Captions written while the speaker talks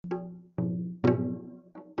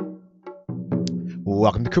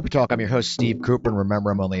Welcome to Cooper Talk. I'm your host, Steve Cooper, and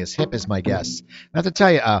remember, I'm only as hip as my guests. And I have to tell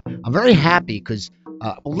you, I'm very happy because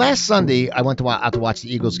last Sunday I went out to watch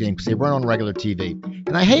the Eagles game because they run on regular TV.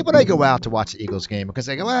 And I hate when I go out to watch the Eagles game because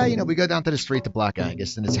I go, well, we go down to the street to Black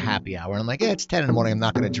Angus and it's happy hour. And I'm like, yeah, it's 10 in the morning. I'm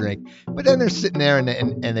not going to drink. But then they're sitting there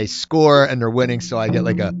and they score and they're winning. So I get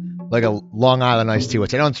like a Long Island iced tea,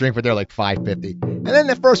 which I don't drink, but they're like $5.50. And then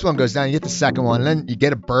the first one goes down, you get the second one, and then you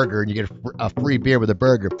get a burger, and you get a free beer with a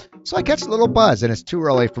burger. So I catch a little buzz, and it's too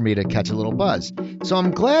early for me to catch a little buzz. So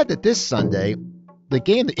I'm glad that this Sunday, the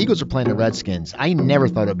game the Eagles are playing the Redskins, I never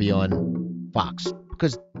thought it would be on Fox,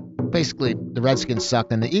 because basically the Redskins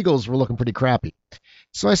sucked, and the Eagles were looking pretty crappy.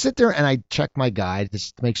 So I sit there, and I check my guide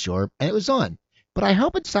just to make sure, and it was on. But I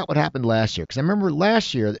hope it's not what happened last year, because I remember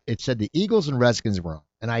last year it said the Eagles and Redskins were on.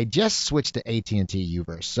 And I just switched to AT&T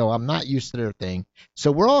Uverse, so I'm not used to their thing.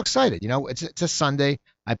 So we're all excited. It's a Sunday.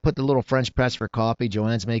 I put the little French press for coffee.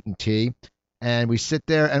 Joanne's making tea. And we sit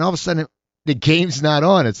there, and all of a sudden, the game's not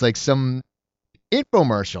on. It's like some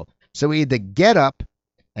infomercial. So we had to get up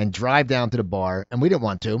and drive down to the bar, and we didn't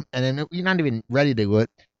want to. And then you're not even ready to do it.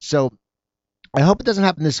 So I hope it doesn't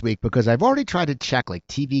happen this week because I've already tried to check like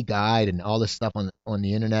TV Guide and all this stuff on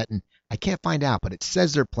the internet, and I can't find out, but it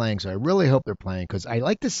says they're playing, so I really hope they're playing because I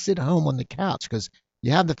like to sit home on the couch because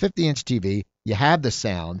you have the 50-inch TV, you have the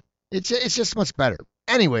sound. It's just much better.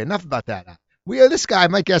 Anyway, enough about that. This guy,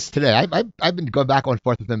 my guest today, I've been going back and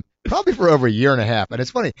forth with him probably for over a year and a half, and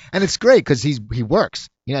it's funny, and it's great because he works.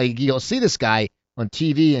 You'll see this guy on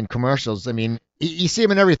TV and commercials. I mean, you see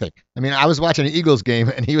him in everything. I mean, I was watching an Eagles game,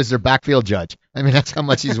 and he was their backfield judge. I mean, that's how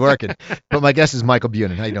much he's working. But my guest is Michael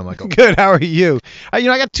Bunin. How you doing, Michael? Good. How are you? I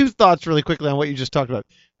got two thoughts really quickly on what you just talked about.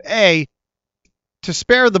 A, to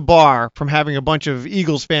spare the bar from having a bunch of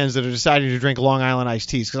Eagles fans that are deciding to drink Long Island iced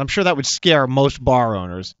teas, because I'm sure that would scare most bar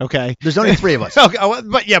owners, okay? There's only three of us. Okay,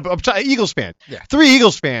 but I'm sorry, Eagles fans. Yeah. 3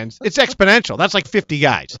 Eagles fans. It's exponential. That's like 50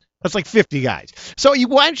 guys. So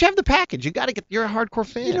why don't you have the package? You're a hardcore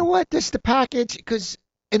fan. You know what? This is the package because,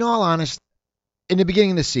 in all honesty, in the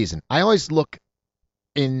beginning of the season, I always look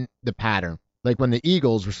in the pattern. Like when the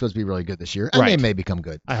Eagles were supposed to be really good this year, and they may become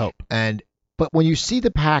good. I hope. But when you see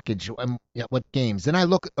the package and what games, then I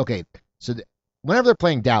look. Okay, so whenever they're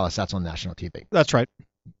playing Dallas, that's on national TV. That's right.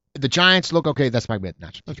 The Giants look okay. That's probably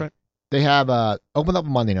national TV. That's right. They have opened up a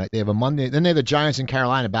Monday night. They have a Monday. Then they have the Giants in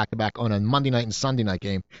Carolina back to back on a Monday night and Sunday night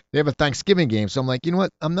game. They have a Thanksgiving game. So I'm like, you know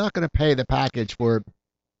what? I'm not going to pay the package for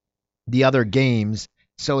the other games.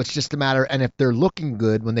 So it's just a matter. And if they're looking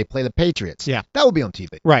good when they play the Patriots, yeah, that will be on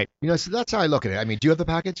TV. Right. So that's how I look at it. I mean, do you have the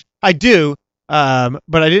package? I do, but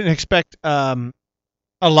I didn't expect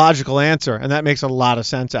a logical answer, and that makes a lot of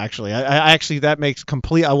sense. Actually, I actually that makes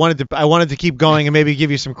complete. I wanted to keep going and maybe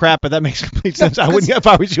give you some crap, but that makes complete sense. I wouldn't if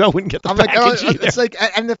I was you. I wouldn't get the package either. It's like,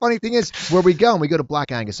 and the funny thing is, where we go, and we go to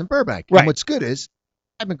Black Angus in Burbank. Right. And what's good is,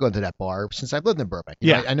 I've been going to that bar since I've lived in Burbank.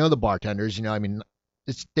 I know the bartenders. I mean,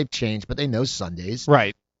 they've changed, but they know Sundays.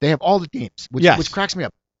 Right. They have all the games, which cracks me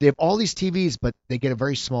up. They have all these TVs, but they get a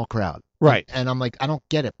very small crowd. Right. And I'm like, I don't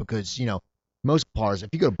get it because most bars, if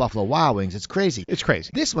you go to Buffalo Wild Wings, it's crazy. It's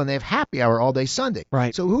crazy. This one, they have happy hour all day Sunday.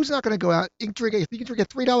 Right. So who's not going to go out? You can drink a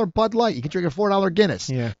 $3 Bud Light. You can drink a $4 Guinness.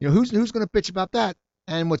 Yeah. Who's going to bitch about that?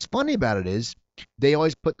 And what's funny about it is they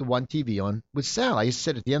always put the one TV on with sound. I used to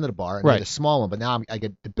sit at the end of the bar and get a small one, but now I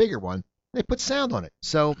get the bigger one. They put sound on it.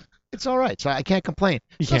 So it's all right. So I can't complain.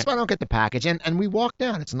 That's why I don't get the package. And we walk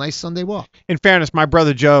down. It's a nice Sunday walk. In fairness, my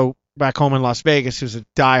brother Joe back home in Las Vegas, who's a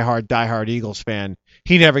diehard Eagles fan,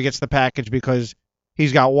 he never gets the package because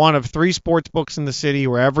he's got one of 3 sports books in the city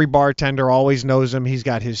where every bartender always knows him. He's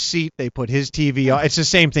got his seat. They put his TV on. It's the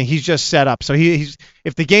same thing. He's just set up. So he's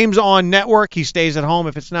if the game's on network, he stays at home.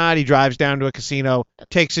 If it's not, he drives down to a casino,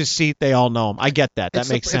 takes his seat. They all know him. I get that. That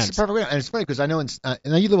makes sense. It's perfect. And it's funny because I know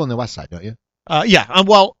now you live on the west side, don't you? Yeah.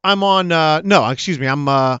 I'm on. No, excuse me.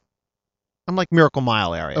 I'm like Miracle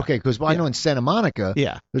Mile area. Okay, because I know in Santa Monica,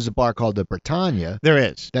 there's a bar called the Britannia. There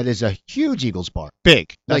is. That is a huge Eagles bar.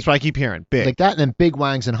 Big. That's what I keep hearing. Big. Like that, and then Big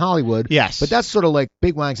Wangs in Hollywood. Yes. But that's sort of like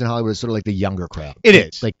Big Wangs in Hollywood is sort of like the younger crowd. It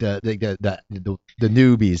is. Like the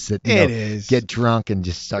newbies that get drunk and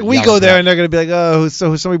just start. We go there and they're gonna be like, oh,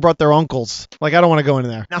 so somebody brought their uncles. Like I don't want to go in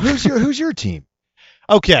there. Now who's your team?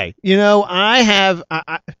 Okay, I have.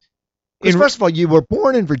 First of all, you were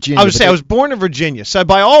born in Virginia. I was born in Virginia, so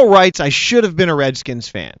by all rights, I should have been a Redskins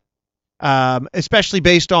fan, especially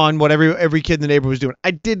based on what every kid in the neighborhood was doing.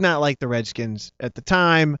 I did not like the Redskins at the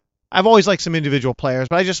time. I've always liked some individual players,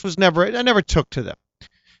 but I never took to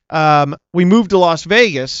them. We moved to Las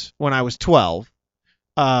Vegas when I was 12,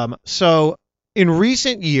 so in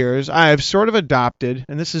recent years, I have sort of adopted,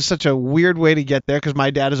 and this is such a weird way to get there because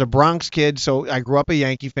my dad is a Bronx kid, so I grew up a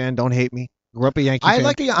Yankee fan. Don't hate me. Grew up a Yankee fan.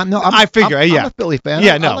 I figure, I'm yeah. a Philly fan.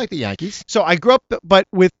 Yeah, I no. like the Yankees. So I grew up, but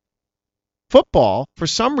with football, for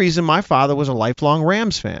some reason, my father was a lifelong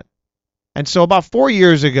Rams fan. And so about 4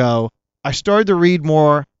 years ago, I started to read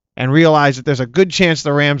more and realize that there's a good chance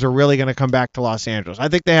the Rams are really going to come back to Los Angeles. I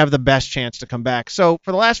think they have the best chance to come back. So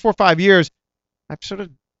for the last 4 or 5 years, I've sort of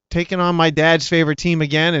taken on my dad's favorite team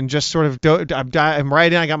again and just sort of I'm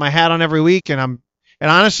right in. I got my hat on every week, and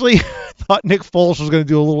honestly, I thought Nick Foles was going to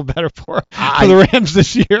do a little better for the Rams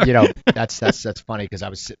this year. That's funny because I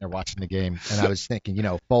was sitting there watching the game and I was thinking,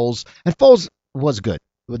 Foles was good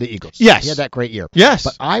with the Eagles. Yes, he had that great year. Yes,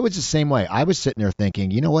 but I was the same way. I was sitting there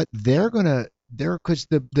thinking, you know what? Because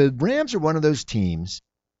the Rams are one of those teams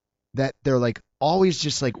that they're like always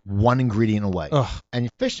just like one ingredient away. Ugh. And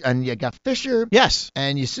you got Fisher. Yes.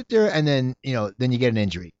 And you sit there and then then you get an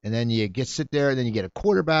injury. And then you sit there and then you get a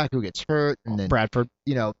quarterback who gets hurt and then Bradford.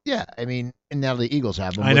 Yeah, I mean, and now the Eagles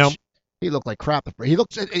have him. I know. He looked like crap. He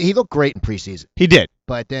looked great in preseason. He did.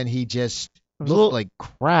 But then he just looked like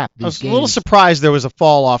crap. I was a little surprised there was a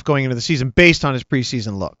fall off going into the season based on his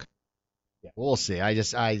preseason look. Yeah, we'll see. I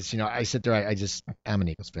sit there. I'm an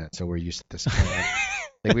Eagles fan, so we're used to this.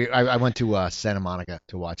 I went to Santa Monica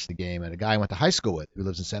to watch the game, and a guy I went to high school with who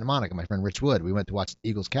lives in Santa Monica, my friend Rich Wood, we went to watch the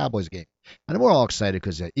Eagles-Cowboys game. And we're all excited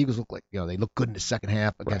because the Eagles look like, they look good in the second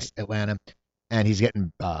half against Atlanta. And he's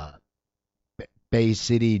getting Bay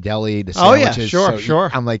City Deli, the sandwiches. Oh, yeah,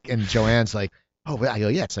 sure. I'm like, and Joanne's like, I go,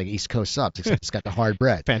 yeah, it's like East Coast subs, except it's got the hard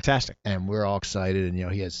bread. Fantastic. And we're all excited,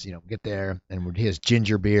 and he has, get there, and he has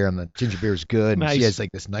ginger beer, and the ginger beer is good. Nice. And she has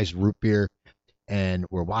like this nice root beer, and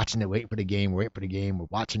we're watching it, waiting for the game, we're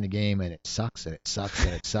watching the game, and it sucks, and it sucks,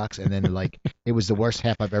 and it sucks, and then like it was the worst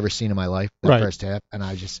half I've ever seen in my life, the first half, and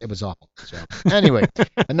it was awful. So anyway,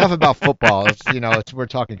 enough about football. We're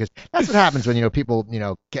talking because that's what happens when people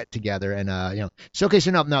get together and So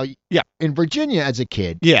now yeah, in Virginia as a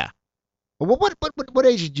kid, yeah. What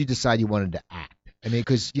age did you decide you wanted to act? I mean,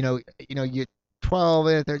 because you're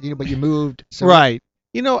 12, 13, but you moved. So right.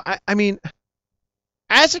 I mean,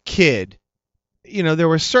 as a kid, there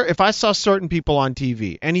were if I saw certain people on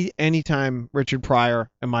TV, anytime Richard Pryor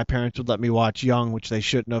and my parents would let me watch Young, which they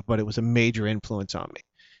shouldn't have, but it was a major influence on me.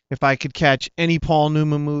 If I could catch any Paul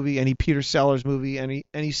Newman movie, any Peter Sellers movie,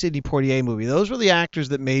 any Sidney Poitier movie, those were the actors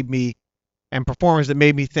that made me, and performers that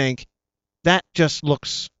made me think that just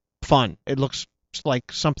looks fun. It looks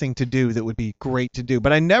like something to do that would be great to do.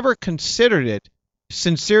 But I never considered it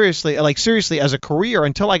seriously as a career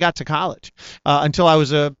until I got to college. Until I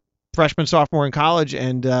was a freshman, sophomore in college,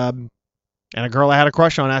 and a girl I had a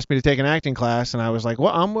crush on asked me to take an acting class, and I was like,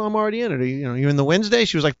 well, I'm already in it. You in the Wednesday?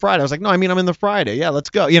 She was like, Friday. I was like, no, I'm in the Friday. Yeah,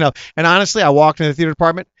 let's go. And honestly, I walked into the theater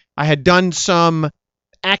department. I had done some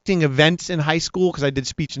acting events in high school because I did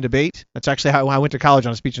speech and debate. That's actually how I went to college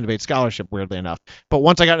on a speech and debate scholarship, weirdly enough. But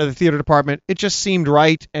once I got into the theater department, it just seemed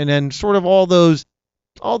right. And then sort of all those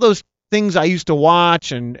things I used to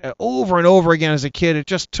watch and over again as a kid, it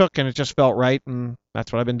just took and it just felt right. And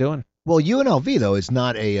that's what I've been doing. Well, UNLV though is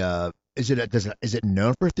not is it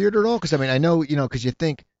known for theater at all? Because I mean, I know, because you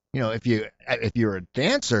think, if you're a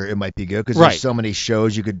dancer, it might be good because there's so many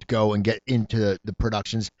shows you could go and get into the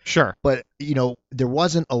productions. Sure. But, there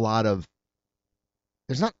wasn't a lot of,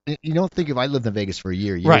 you don't think I lived in Vegas for a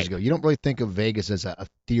years ago. You don't really think of Vegas as a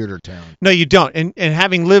theater town. No, you don't. And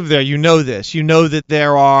having lived there, this. You know that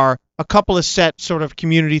there are a couple of set sort of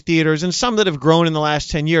community theaters and some that have grown in the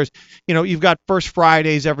last 10 years. You've got First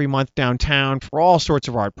Fridays every month downtown for all sorts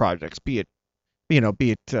of art projects, be it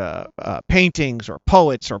paintings or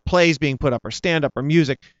poets or plays being put up or stand-up or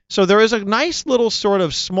music. So there is a nice little sort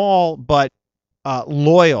of small but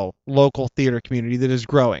loyal local theater community that is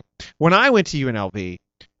growing. When I went to UNLV,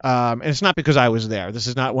 and it's not because I was there. This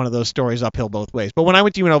is not one of those stories uphill both ways. But when I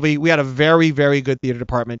went to UNLV, we had a very, very good theater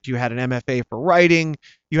department. You had an MFA for writing.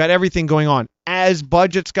 You had everything going on. As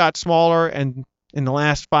budgets got smaller and in the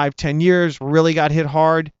last 5-10 years really got hit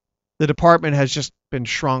hard, the department has just been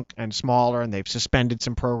shrunk and smaller, and they've suspended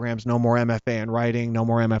some programs. No more MFA in writing, no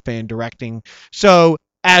more MFA in directing. So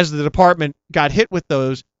as the department got hit with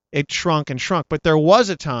those, it shrunk and shrunk. But there was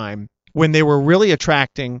a time when they were really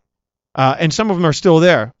attracting, and some of them are still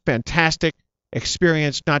there, fantastic,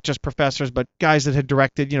 experienced, not just professors, but guys that had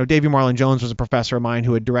directed. Davy Marlon Jones was a professor of mine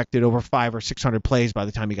who had directed over 500 or 600 plays by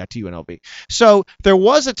the time he got to UNLV. So there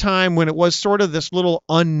was a time when it was sort of this little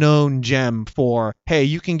unknown gem for, hey,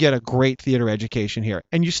 you can get a great theater education here.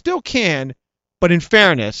 And you still can, but in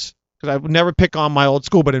fairness, because I would never pick on my old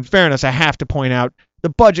school, but in fairness, I have to point out the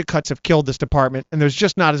budget cuts have killed this department, and there's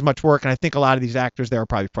just not as much work. And I think a lot of these actors there are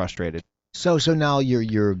probably frustrated. So now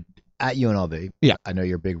you're at UNLV. Yeah. I know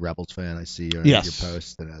you're a big Rebels fan. I see your Yes.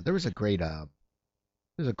 posts. And, there was a great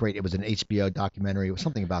it was an HBO documentary. It was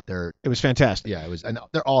something about their. It was fantastic. Yeah, it was. And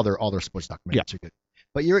they're all their sports documentaries are good.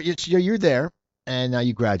 But you're there, and now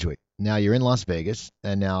you graduate. Now you're in Las Vegas,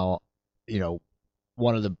 and now,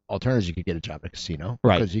 one of the alternatives, you could get a job at a casino,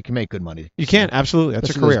 Right. Because you can make good money. You can, absolutely. That's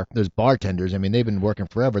Especially a career. Those bartenders. I mean, they've been working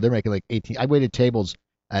forever. They're making like 18. I waited tables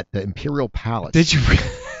at the Imperial Palace. Did you?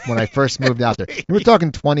 When I first moved out there? We're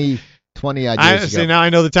talking 20 years I see. ago. Now I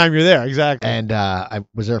know the time you're there. Exactly. And I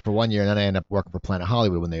was there for 1 year, and then I ended up working for Planet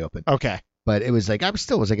Hollywood when they opened. Okay. But it was like I was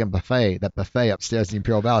like a buffet, that buffet upstairs at the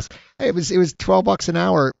Imperial Palace. Hey, it was $12 an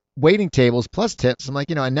hour, waiting tables plus tips. I'm like,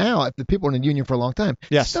 and now if the people are in the union for a long time,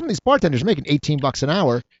 Yes. some of these bartenders are making $18 an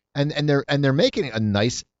hour, and they're making a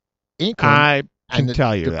nice income. I can and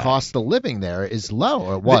tell you the that. cost of living there is low,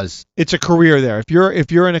 or it was. It's a career there. If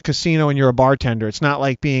you're in a casino and you're a bartender, it's not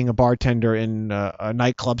like being a bartender in a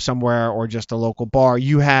nightclub somewhere or just a local bar.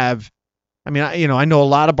 You have, I know a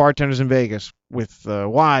lot of bartenders in Vegas with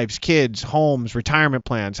wives, kids, homes, retirement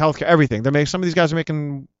plans, healthcare, everything. Some of these guys are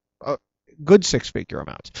making good six-figure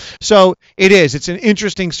amounts. So it's an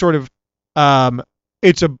interesting sort of,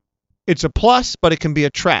 it's a plus, but it can be a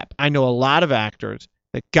trap. I know a lot of actors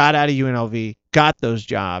that got out of UNLV, got those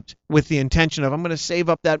jobs with the intention of, I'm going to save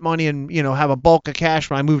up that money and, have a bulk of cash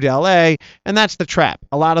when I move to LA. And that's the trap.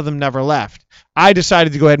 A lot of them never left. I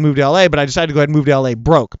decided to go ahead and move to LA, but I decided to go ahead and move to LA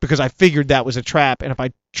broke because I figured that was a trap. And if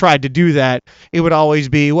I tried to do that, it would always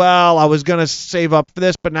be, well, I was going to save up for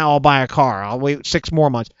this, but now I'll buy a car. I'll wait 6 more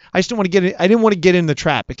months. I just didn't want to get in. I didn't want to get in the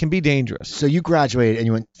trap. It can be dangerous. So you graduated and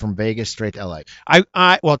you went from Vegas straight to LA.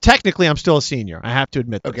 Well, technically I'm still a senior. I have to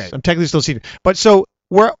admit this. Okay. I'm technically still a senior. But so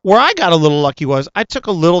where I got a little lucky was I took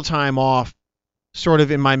a little time off sort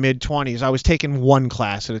of in my mid-20s. I was taking one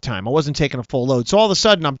class at a time. I wasn't taking a full load. So all of a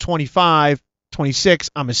sudden I'm 25, 26,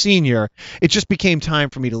 I'm a senior. It just became time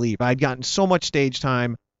for me to leave. I had gotten so much stage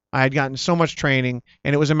time. I had gotten so much training,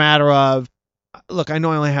 and it was a matter of, look, I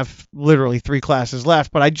know I only have literally 3 classes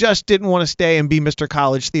left, but I just didn't want to stay and be Mr.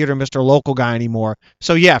 College Theater, Mr. Local guy anymore.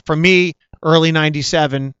 So yeah, for me, early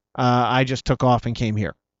 97, I just took off and came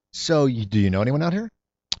here. So do you know anyone out here?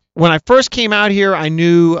 When I first came out here, I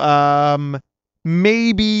knew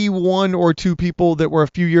maybe 1 or 2 people that were a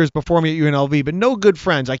few years before me at UNLV, but no good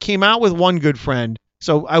friends. I came out with one good friend,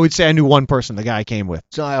 so I would say I knew one person, the guy I came with.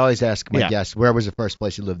 So I always ask my guests, where was the first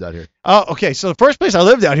place you lived out here? Oh, okay. So the first place I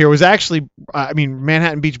lived out here was actually,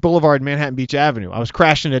 Manhattan Beach Boulevard, Manhattan Beach Avenue. I was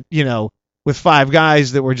crashing it, with 5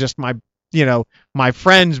 guys that were just my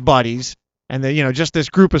friends' buddies, and just this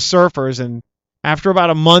group of surfers. And after about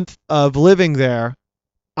a month of living there,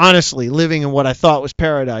 honestly, living in what I thought was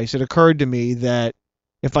paradise, it occurred to me that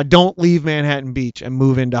if I don't leave Manhattan Beach and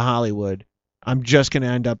move into Hollywood, I'm just going to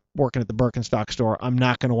end up working at the Birkenstock store. I'm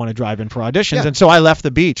not going to want to drive in for auditions. Yeah. And so I left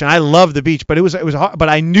the beach, and I love the beach, but it was hard, but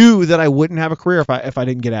I knew that I wouldn't have a career if I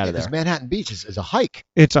didn't get out of there. Because Manhattan Beach is a hike.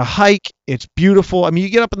 It's a hike. It's beautiful. You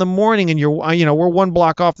get up in the morning and we're 1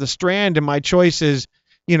 block off the Strand, and my choice is,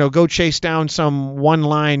 go chase down some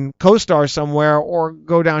one-line co-star somewhere, or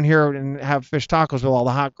go down here and have fish tacos with all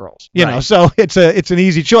the hot girls. So it's an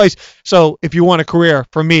easy choice. So if you want a career,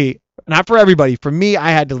 for me, not for everybody, for me,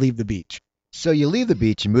 I had to leave the beach. So you leave the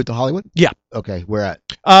beach, you move to Hollywood? Yeah. Okay, where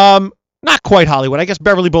at? Not quite Hollywood. I guess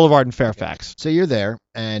Beverly Boulevard and Fairfax. So you're there,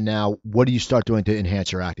 and now what do you start doing to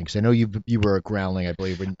enhance your acting? Because I know you were a groundling, I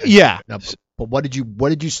believe. Yeah. But what did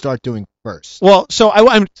you start doing first? Well, so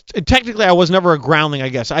I'm technically I was never a groundling, I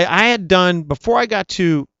guess. I had done, before I got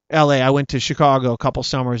to LA, I went to Chicago a couple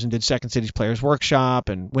summers and did Second City's Players Workshop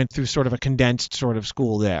and went through sort of a condensed sort of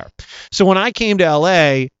school there. So when I came to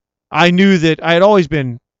LA, I knew that I had always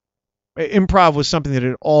been, improv was something that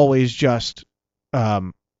had always just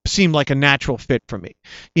seemed like a natural fit for me.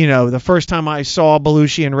 The first time I saw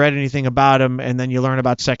Belushi and read anything about him, and then you learn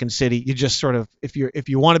about Second City, you just sort of, if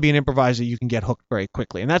you want to be an improviser, you can get hooked very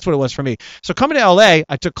quickly. And that's what it was for me. So coming to LA,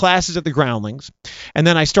 I took classes at the Groundlings, and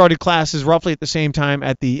then I started classes roughly at the same time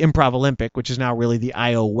at the Improv Olympic, which is now really the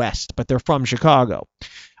IO West, but they're from Chicago.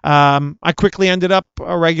 I quickly ended up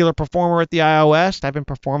a regular performer at the IO West. I've been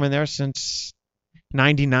performing there since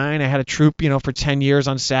 99. I had a troupe, for 10 years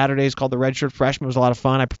on Saturdays called the Red Shirt Freshman. It was a lot of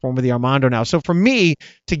fun. I perform with the Armando now. So for me,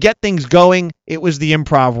 to get things going, it was the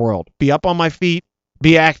improv world. Be up on my feet,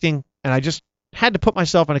 be acting, and I just had to put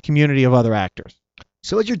myself in a community of other actors.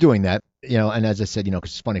 So as you're doing that, and as I said, because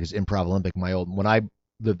it's funny, because Improv Olympic, when I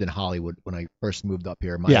lived in Hollywood, when I first moved up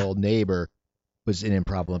here, my old neighbor was in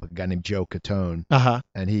Improv Olympic, a guy named Joe Catone, Uh-huh.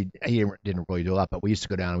 and he didn't really do a lot, but we used to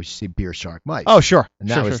go down and we used to see Beer Shark Mike. Oh, sure. And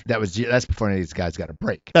sure. that's before any of these guys got a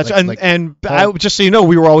break. That's Like, just so you know,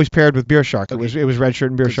 we were always paired with Beer Shark. Okay. It was Red Shirt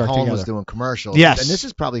and Beer 'cause Shark Holm together. was doing commercials. Yes. And this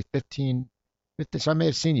is probably 15, so I may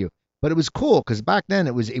have seen you. But it was cool because back then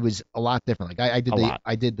it was a lot different. Like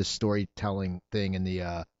I did the storytelling thing in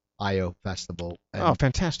the IO festival. And, Oh,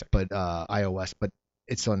 fantastic. But iOS, but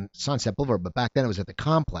it's on Sunset Boulevard. But back then it was at the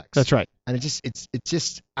Complex. That's right. And it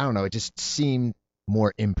just I don't know. It just seemed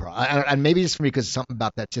more improv. And maybe it's for me because something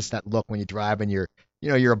about that look when you drive and you're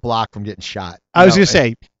a block from getting shot. I was gonna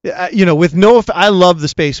say, I love the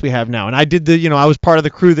space we have now, and I did I was part of the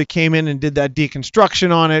crew that came in and did that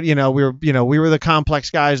deconstruction on it. We were the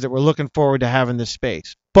Complex guys that were looking forward to having this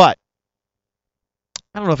space. But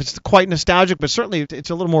I don't know if it's quite nostalgic, but certainly it's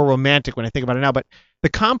a little more romantic when I think about it now. But the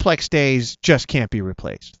Complex days just can't be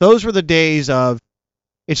replaced. Those were the days of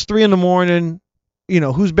it's 3 a.m.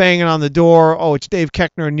 Who's banging on the door? Oh, it's Dave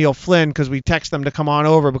Keckner and Neil Flynn because we text them to come on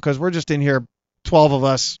over because we're just in here, 12 of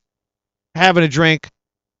us, having a drink,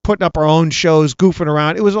 putting up our own shows, goofing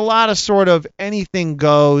around. It was a lot of sort of anything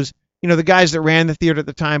goes. The guys that ran the theater at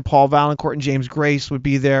the time, Paul Valancourt and James Grace, would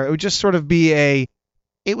be there. It would just sort of be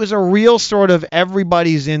it was a real sort of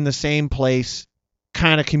everybody's in the same place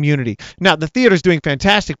kind of community. Now, the theater's doing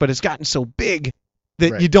fantastic, but it's gotten so big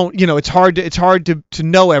that Right. you don't, it's hard to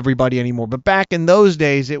know everybody anymore. But back in those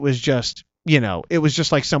days, it was just, it was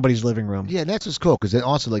just like somebody's living room. Yeah, and that's what's cool because then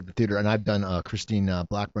also like the theater, and I've done Christine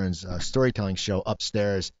Blackburn's storytelling show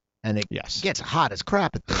upstairs, and it Yes. gets hot as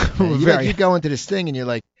crap at there. Man. Very. You go into this thing and you're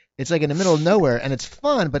like, it's like in the middle of nowhere, and it's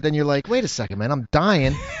fun, but then you're like, wait a second, man, I'm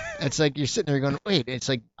dying. It's like you're sitting there going, wait, it's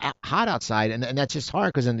like hot outside, and that's just hard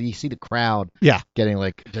because then you see the crowd Yeah. getting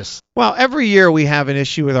like just Well, every year we have an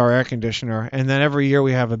issue with our air conditioner, and then every year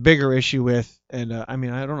we have a bigger issue with, and I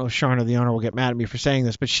don't know if Sharna, the owner, will get mad at me for saying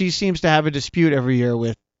this, but she seems to have a dispute every year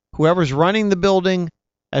with whoever's running the building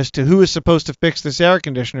as to who is supposed to fix this air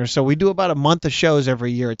conditioner. So we do about a month of shows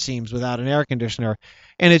every year, it seems, without an air conditioner,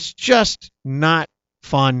 and it's just not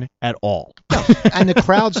fun at all. and the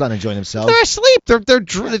crowd's not enjoying themselves. They're asleep.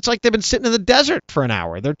 It's like they've been sitting in the desert for an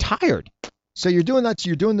hour. They're tired. So you're doing that. So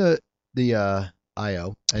you're doing the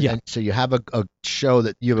IO, and so you have a show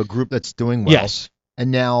that you have a group that's doing well. Yes. And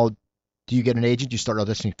now, do you get an agent? You start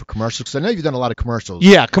auditioning for commercials? Because I know you've done a lot of commercials.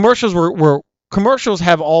 Yeah, commercials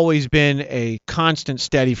have always been a constant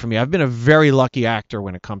steady for me. I've been a very lucky actor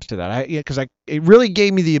when it comes to that. It really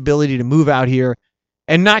gave me the ability to move out here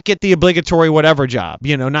and not get the obligatory whatever job,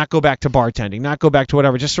 not go back to bartending, not go back to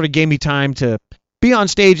whatever. Just sort of gave me time to be on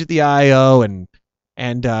stage at the IO and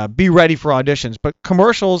be ready for auditions. But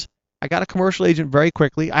commercials, I got a commercial agent very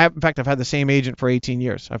quickly. In fact, I've had the same agent for 18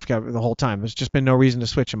 years. I've got the whole time. There's just been no reason to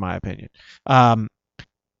switch, in my opinion. And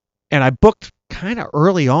I booked kind of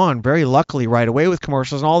early on, very luckily, right away with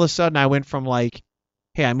commercials. And all of a sudden, I went from like,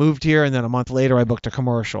 hey, I moved here, and then a month later, I booked a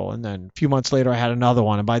commercial. And then a few months later, I had another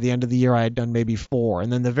one. And by the end of the year, I had done maybe 4.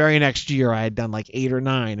 And then the very next year, I had done like 8 or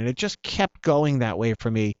 9. And it just kept going that way for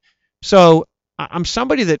me. So I'm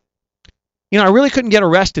somebody that, I really couldn't get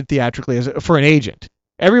arrested theatrically for an agent.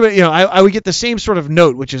 Everybody, I would get the same sort of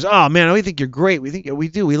note, which is, oh man, we think you're great.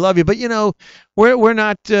 We love you, but we're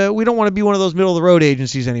not. We don't want to be one of those middle of the road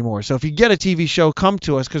agencies anymore. So if you get a TV show, come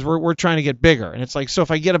to us because we're trying to get bigger. And it's like, so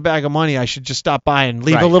if I get a bag of money, I should just stop by and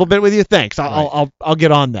leave Right. a little bit with you. Thanks. I'll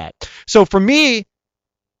get on that. So for me,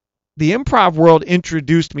 the improv world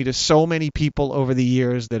introduced me to so many people over the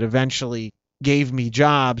years that eventually gave me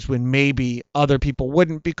jobs when maybe other people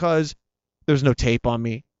wouldn't because there's no tape on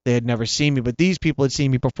me. They had never seen me, but these people had seen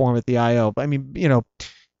me perform at the IO. I mean,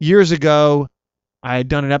 years ago, I had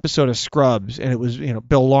done an episode of Scrubs, and it was,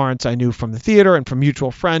 Bill Lawrence I knew from the theater and from mutual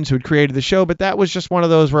friends who had created the show, but that was just one of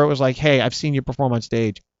those where it was like, hey, I've seen you perform on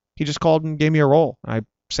stage. He just called and gave me a role. I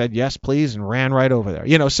said, yes, please, and ran right over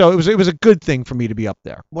there. So it was a good thing for me to be up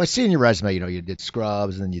there. Well, I see in your resume, you did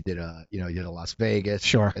Scrubs, and then you did you did a Las Vegas.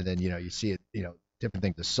 Sure. And then, you see it, different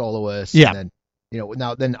things, The Soloist. Yeah. And then,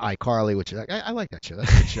 then iCarly, which is I like that show.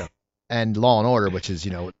 That's a good show. And Law and Order, which is,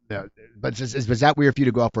 but was that weird for you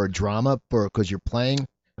to go out for a drama because you're playing?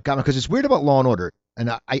 Because it's weird about Law and Order. And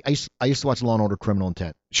I used to watch Law and Order Criminal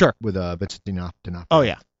Intent. Sure. With Vincent D'Onofrio. Oh,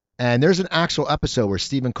 yeah. And there's an actual episode where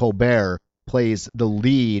Stephen Colbert plays the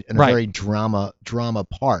lead in a Right. very drama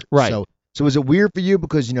part. Right. So was it weird for you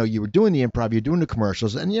because you were doing the improv, you were doing the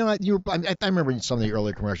commercials, and I remember in some of the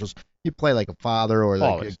earlier commercials you play like a father or like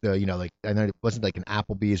Always. like I know it wasn't like an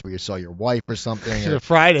Applebee's where you saw your wife or something. Or,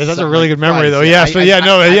 Fridays. That's a something really like good memory, Fridays.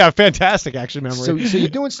 though. Yeah, Fantastic, actually, memory. so you're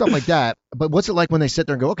doing stuff like that, but what's it like when they sit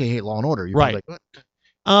there and go, okay, hey, Law and Order? You're Right. probably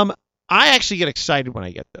like, what? I actually get excited when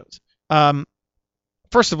I get those.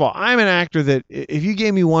 first of all, I'm an actor that if you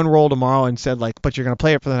gave me one role tomorrow and said like, but you're going to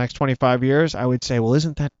play it for the next 25 years, I would say, well,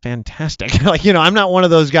 isn't that fantastic? Like, I'm not one of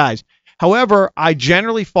those guys. However, I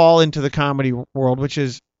generally fall into the comedy world, which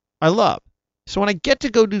is I love. So when I get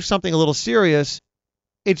to go do something a little serious,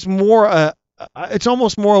 it's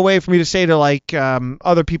almost more a way for me to say to like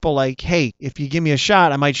other people like, hey, if you give me a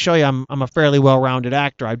shot, I might show you I'm a fairly well-rounded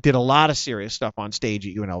actor. I did a lot of serious stuff on stage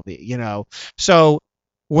at UNLV, So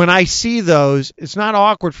when I see those, it's not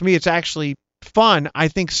awkward for me. It's actually fun. I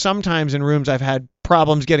think sometimes in rooms I've had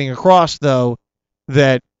problems getting across though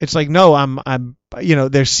that it's like, no, I'm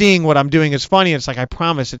they're seeing what I'm doing is funny. It's like, I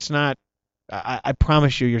promise it's not. I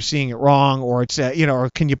promise you're seeing it wrong, or it's or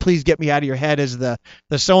can you please get me out of your head as the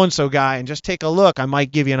so-and-so guy and just take a look. I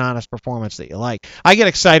might give you an honest performance that you like. I get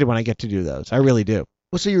excited when I get to do those. I really do.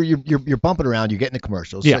 Well, so you're bumping around, you're getting the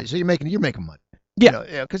commercials. Yeah. So you're making money. Yeah.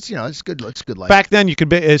 Because it's good. It's good life. Back then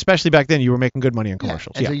especially back then, you were making good money on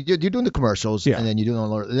commercials. And so you're doing the commercials, and then you're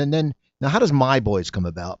doing and then now how does My Boys come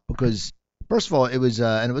about? Because first of all, it was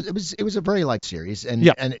a very light series,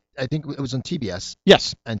 and I think it was on TBS.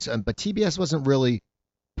 Yes. But TBS wasn't really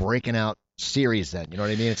breaking out series then. You know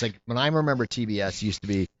what I mean? It's like when I remember TBS used to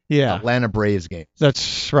be Atlanta Braves games.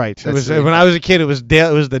 That's right. When I was a kid, it was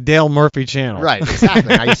the Dale Murphy channel. Right.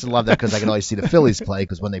 Exactly. I used to love that because I could always see the Phillies play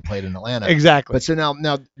because when they played in Atlanta. Exactly. But so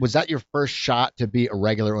now was that your first shot to be a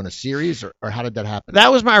regular on a series, or how did that happen?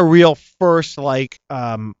 That was my real first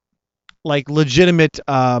legitimate,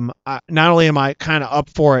 not only am I kind of up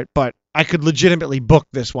for it, but I could legitimately book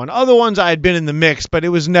this one. Other ones I had been in the mix, but it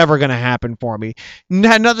was never going to happen for me. It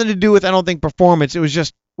had nothing to do with, I don't think, performance. It was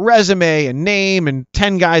just resume and name and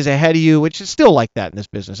 10 guys ahead of you, which is still like that in this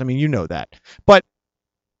business. I mean, you know that. But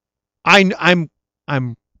I'm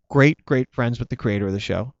great friends with the creator of the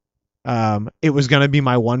show. It was going to be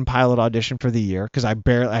my one pilot audition for the year because I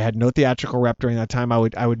had no theatrical rep during that time. I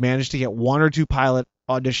would manage to get one or two pilot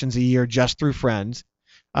auditions a year just through friends.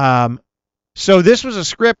 So this was a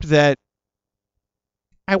script that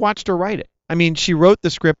I watched her write it. I mean, she wrote the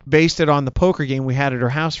script, based it on the poker game we had at her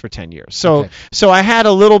house for 10 years. So I had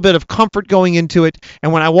a little bit of comfort going into it.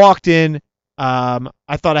 And when I walked in,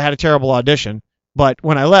 I thought I had a terrible audition. But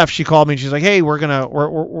when I left, she called me and she's like, "Hey,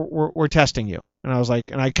 we're testing you." And I was like,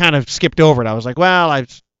 and I kind of skipped over it. I was like, "Well, I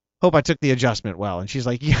hope I took the adjustment well." And she's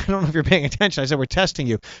like, "Yeah, I don't know if you're paying attention." I said, "We're testing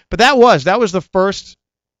you." But that was the first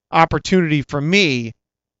opportunity for me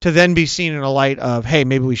to then be seen in a light of, hey,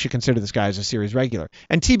 maybe we should consider this guy as a series regular.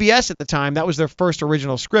 And TBS at the time, that was their first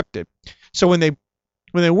original scripted. So when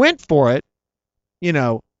they went for it,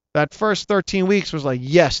 that first 13 weeks was like,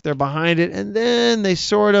 yes, they're behind it. And then they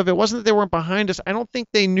it wasn't that they weren't behind us. I don't think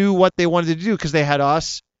they knew what they wanted to do because they had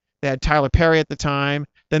us, they had Tyler Perry at the time,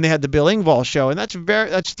 then they had the Bill Engvall show. And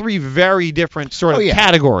that's three very different sort of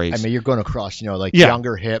categories. I mean, you're going across,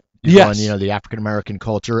 younger, hip, on, the African American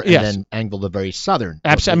culture, and then angle the very Southern.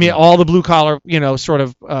 Absolutely. I mean, all the blue collar,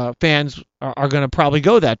 fans are going to probably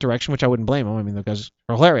go that direction, which I wouldn't blame them. I mean, those guys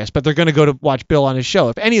are hilarious, but they're going to go to watch Bill on his show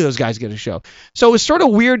if any of those guys get a show. So it was sort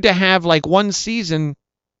of weird to have like one season.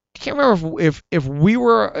 I can't remember if we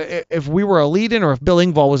were a lead-in or if Bill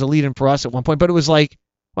Engvall was a lead-in for us at one point, but it was like,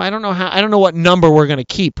 well, I don't know what number we're going to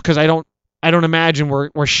keep because I don't imagine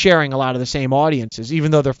we're sharing a lot of the same audiences,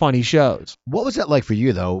 even though they're funny shows. What was that like for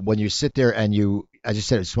you, though, when you sit there and you, as you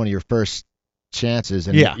said, it's one of your first chances,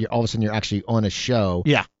 and you're, all of a sudden you're actually on a show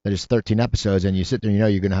that is 13 episodes, and you sit there and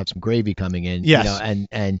you're going to have some gravy coming in,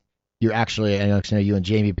 and you're actually, and I know you and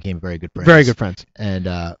Jamie became very good friends. Very good friends. And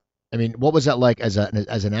I mean, what was that like as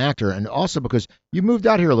an actor, and also because you moved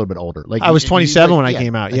out here a little bit older? Like I was 27 when I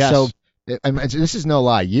came out. Yes. So this is no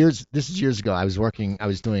lie. This is years ago. I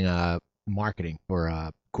was doing marketing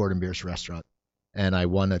for Gordon Bierce restaurant, and I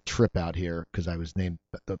won a trip out here because I was named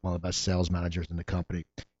one of the best sales managers in the company.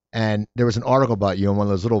 And there was an article about you in one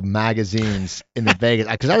of those little magazines in the Vegas,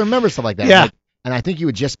 because I remember stuff like that. Yeah. And I think you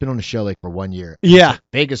had just been on the show like for 1 year. Yeah.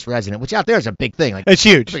 Vegas resident, which out there is a big thing. Like it's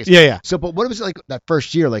huge. Yeah. So, but what was it like that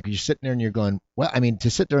first year? Like you're sitting there and you're going, well, I mean, to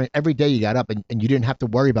sit there and every day you got up and you didn't have to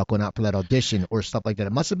worry about going out for that audition or stuff like that.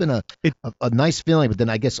 It must have been a nice feeling. But then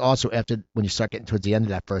I guess also after when you start getting towards the end of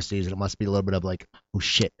that first season, it must be a little bit of like, oh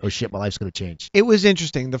shit, my life's going to change. It was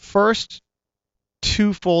interesting. The first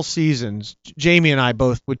 2 full seasons, Jamie and I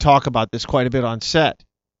both would talk about this quite a bit on set.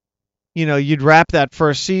 You'd wrap that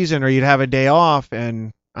first season or you'd have a day off,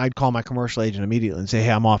 and I'd call my commercial agent immediately and say,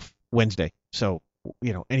 hey, I'm off Wednesday. So,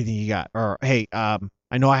 anything you got? Or, hey, I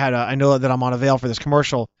know that I'm on avail for this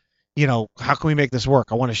commercial. How can we make this work?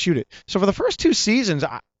 I want to shoot it. So for the first 2 seasons,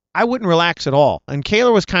 I wouldn't relax at all. And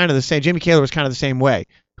Kaler was kind of the same. Jamie Kaler was kind of the same way,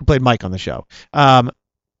 who played Mike on the show.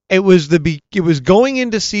 It was going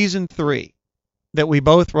into season 3. that we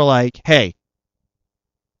both were like, hey,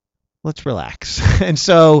 let's relax. And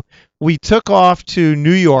so we took off to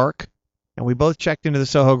New York, and we both checked into the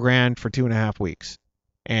Soho Grand for 2.5 weeks.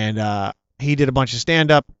 And he did a bunch of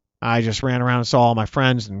stand-up. I just ran around and saw all my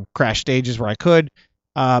friends and crashed stages where I could.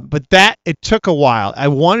 But it took a while. I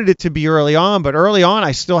wanted it to be early on, but early on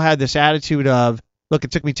I still had this attitude of, look,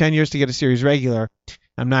 it took me 10 years to get a series regular.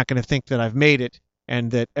 I'm not going to think that I've made it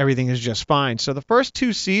and that everything is just fine. So the first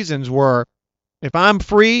 2 seasons were, if I'm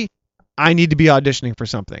free, I need to be auditioning for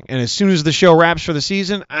something. And as soon as the show wraps for the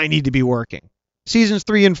season, I need to be working. Seasons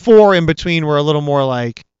 3 and 4 in between were a little more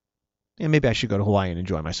like, yeah, maybe I should go to Hawaii and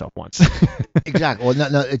enjoy myself once. Exactly. Well,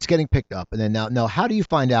 no, it's getting picked up, and then now, how do you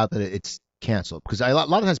find out that it's canceled? Because a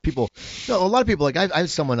lot of times people, no, a lot of people like I had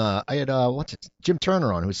someone, I had Jim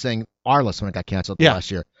Turner on who was saying Arliss when it got canceled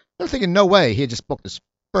last year. They're thinking, no way, he had just booked this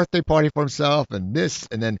birthday party for himself and this,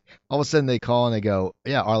 and then all of a sudden they call and they go,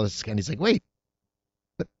 yeah, Arliss, and he's like, wait,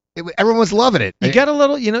 but everyone was loving it. You got a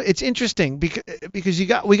little, it's interesting because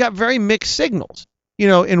we got very mixed signals.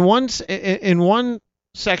 In one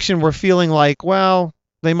section we're feeling like, well,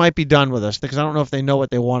 they might be done with us because I don't know if they know what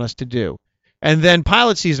they want us to do. And then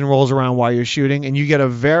pilot season rolls around while you're shooting, and you get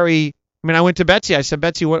I went to Betsy. I said,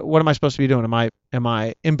 Betsy, what am I supposed to be doing? Am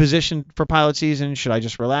I in position for pilot season? Should I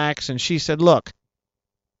just relax? And she said, look,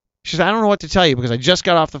 I don't know what to tell you because I just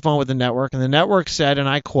got off the phone with the network, and the network said, and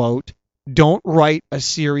I quote, don't write a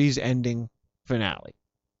series ending finale.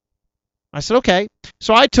 I said, okay.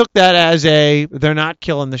 So I took that as they're not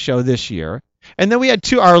killing the show this year. And then we had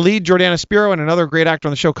our lead, Jordana Spiro, and another great actor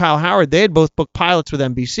on the show, Kyle Howard. They had both booked pilots with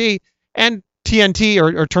NBC, and TNT,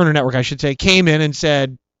 or Turner Network, I should say, came in and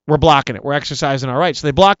said, we're blocking it. We're exercising our rights. So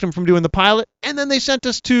they blocked them from doing the pilot, and then they sent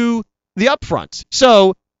us to the upfronts.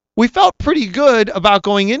 So we felt pretty good about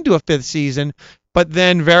going into a 5th season, but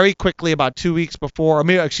then very quickly, about 2 weeks before,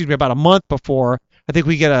 about a month before, I think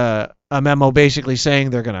we get a memo basically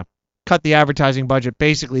saying they're going to cut the advertising budget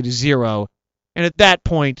basically to zero. And at that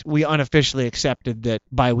point, we unofficially accepted that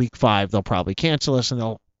by week 5 they'll probably cancel us, and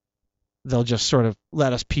they'll just sort of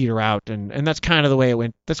let us peter out, and that's kind of the way it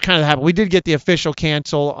went. That's kind of happened. We did get the official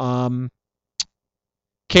cancel.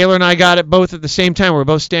 Kayla and I got it both at the same time. We were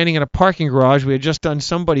both standing in a parking garage. We had just done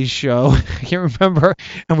somebody's show. I can't remember.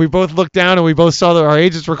 And we both looked down, and we both saw that our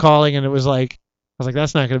agents were calling, and it was like, I was like,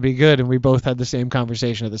 that's not going to be good. And we both had the same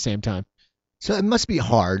conversation at the same time. So it must be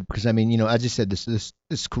hard because, as you said,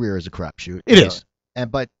 this career is a crapshoot. It is.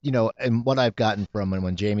 But and what I've gotten from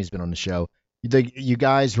when Jamie's been on the show, you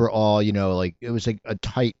guys were all, it was like a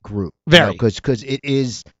tight group. Very. Because it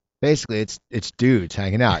is basically it's dudes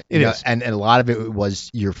hanging out. It is. And a lot of it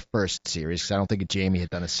was your first series because I don't think Jamie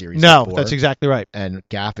had done a series. No, before. that's exactly right. And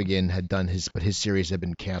Gaffigan had done but his series had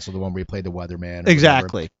been canceled. The one where he played the weatherman.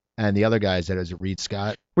 Exactly. And the other guys, that was Reed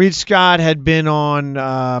Scott. Reed Scott had been on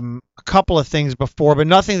a couple of things before, but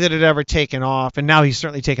nothing that had ever taken off. And now he's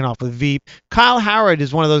certainly taken off with Veep. Kyle Howard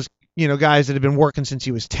is one of those, guys that had been working since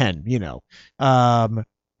he was 10, and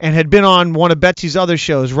had been on one of Betsy's other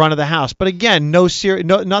shows, Run of the House. But again,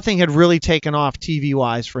 nothing had really taken off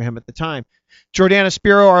TV-wise for him at the time. Jordana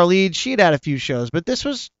Spiro, our lead, she had a few shows, but this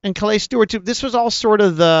was, and Calais Stewart too, this was all sort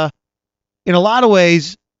of in a lot of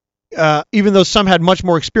ways, even though some had much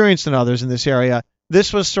more experience than others in this area,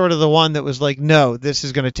 this was sort of the one that was like, no, this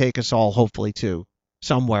is going to take us all hopefully to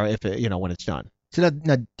somewhere if when it's done. So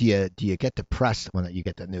now do you get depressed when you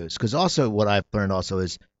get that news? Because also what I've learned also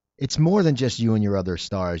is it's more than just you and your other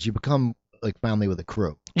stars. You become like family with a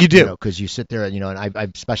crew. You do. Because you sit there and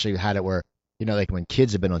I've especially had it where like when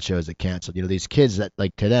kids have been on shows that canceled. These kids that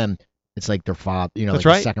like to them it's like their father. That's like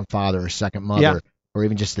right. a second father or second mother. Yeah. Or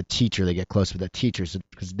even just the teacher, they get close with the teachers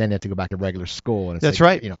because then they have to go back to regular school. And it's That's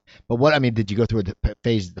like, right. But did you go through a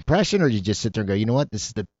phase of depression, or did you just sit there and go, you know what, this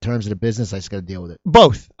is the terms of the business, I just got to deal with it?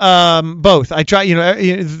 Both. Both. I try.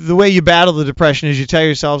 The way you battle the depression is you tell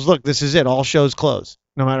yourselves, look, this is it. All shows close,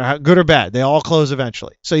 no matter how good or bad. They all close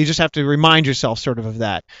eventually. So you just have to remind yourself sort of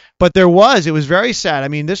that. But it was very sad.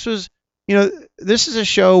 This was, this is a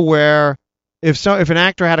show where if an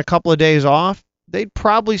actor had a couple of days off, they'd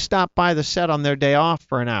probably stop by the set on their day off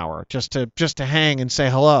for an hour just to hang and say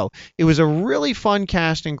hello. It was a really fun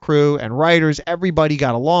cast and crew and writers. Everybody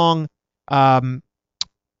got along.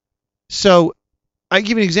 So I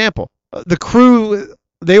give you an example. The crew,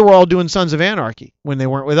 they were all doing Sons of Anarchy when they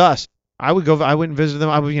weren't with us. I went and visit them.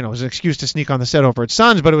 It was an excuse to sneak on the set over at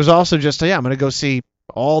Sons, but it was also just, I'm going to go see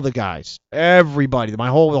all the guys, everybody, the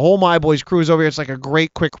whole My Boys crew is over here. It's like a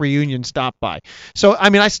great quick reunion stop by. So,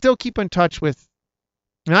 I still keep in touch with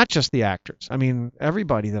not just the actors.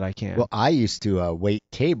 Everybody that I can. Well, I used to wait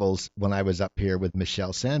tables when I was up here with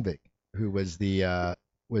Michelle Sandvik, who was the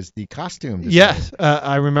was the costume designer. Yes,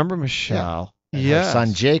 I remember Michelle. And Yes. her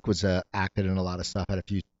son Jake was acted in a lot of stuff, had a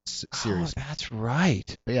few series. Oh, that's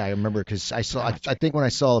right. But yeah, I remember because I saw. Gotcha. I think when I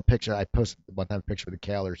saw the picture, I posted one time a picture with the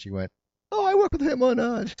Kaler. She went, "Oh, I work with him on."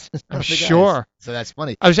 I'm sure. So that's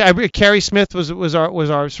funny. Carrie Smith was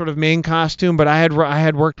our sort of main costume, but I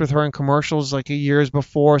had worked with her in commercials like years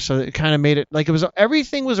before, so it kind of made it like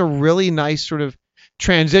everything was a really nice sort of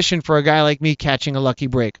transition for a guy like me catching a lucky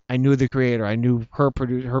break. I knew the creator, I knew her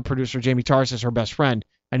producer Jamie Tarsis, her best friend.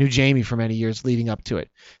 I knew Jamie for many years leading up to it,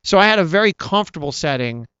 so I had a very comfortable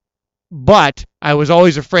setting. But I was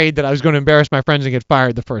always afraid that I was going to embarrass my friends and get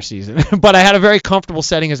fired the first season. But I had a very comfortable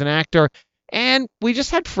setting as an actor, and we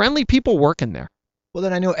just had friendly people working there. Well,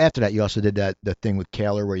 then I know after that you also did the thing with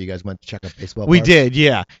Kaler where you guys went to check out baseball. We parks. did,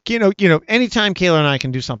 yeah. You know, anytime Kayla and I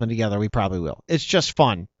can do something together, we probably will. It's just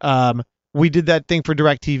fun. We did that thing for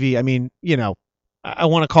DirecTV. I mean, I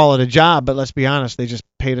want to call it a job, but let's be honest, they just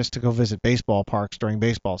paid us to go visit baseball parks during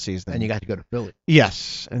baseball season. And you got to go to Philly.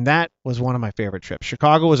 Yes, and that was one of my favorite trips.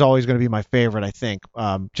 Chicago was always going to be my favorite, I think,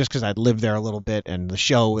 just because I'd lived there a little bit, and the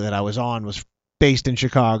show that I was on was based in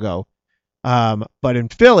Chicago. But in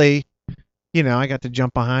Philly, I got to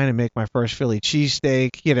jump behind and make my first Philly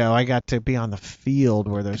cheesesteak. I got to be on the field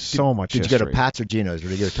where there's so much Did history. you go to Pat's or Geno's, or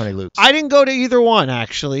did you go to Tony Luke's? I didn't go to either one,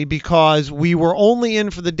 actually, because we were only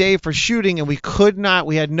in for the day for shooting, and we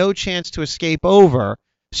had no chance to escape over.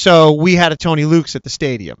 So we had a Tony Luke's at the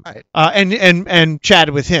stadium, Right. and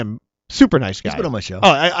chatted with him. Super nice guy. He's been on my show. Oh,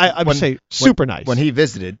 I would say super nice. When he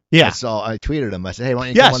visited, Yeah. I tweeted him. I said, "Hey, why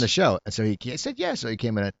don't you Yes. come on the show?" And so he said, "Yeah." So he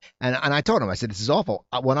came in, and I told him, I said, "This is awful."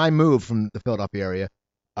 When I moved from the Philadelphia area,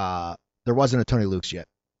 there wasn't a Tony Luke's yet,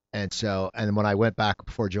 and when I went back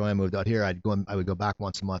before Joanne moved out here, I would go back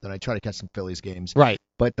once a month, and I'd try to catch some Phillies games. Right.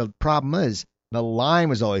 But the problem is the line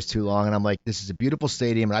was always too long, and I'm like, this is a beautiful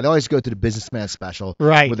stadium, and I'd always go to the businessman special.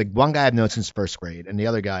 Right. With the one guy I've known since first grade, and the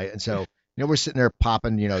other guy, and so. We're sitting there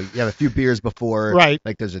popping, you have a few beers before. Right.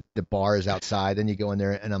 Like the bar is outside. Then you go in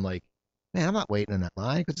there, and I'm like, man, I'm not waiting in that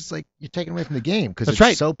line because it's like you're taking away from the game because That's it's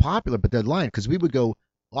right. so popular. But the line, because we would go.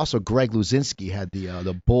 Also, Greg Luzinski had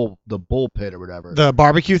the bull pit or whatever. The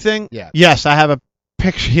barbecue thing? Yeah. Yes, I have a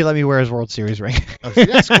picture. He let me wear his World Series ring. Oh, see,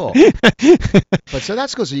 that's cool. But so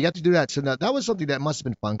that's cool. So you got to do that. So that was something that must have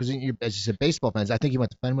been fun because, as you said, baseball fans. I think you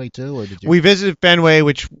went to Fenway too, or did you? We visited Fenway,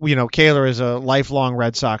 which Kaler is a lifelong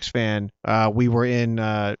Red Sox fan. We were in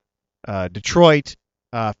Detroit,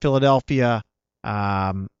 Philadelphia.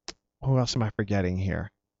 Who else am I forgetting here?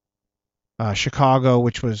 Chicago,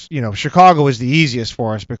 which was, Chicago was the easiest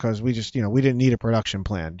for us because we just, we didn't need a production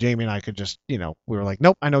plan. Jamie and I could just, we were like,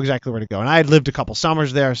 nope, I know exactly where to go. And I had lived a couple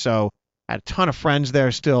summers there, so I had a ton of friends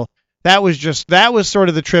there still. That was sort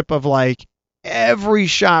of the trip of like every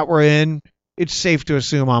shot we're in, it's safe to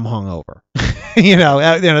assume I'm hungover.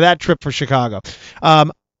 That trip for Chicago. Here's one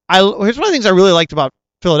of the things I really liked about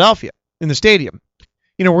Philadelphia in the stadium.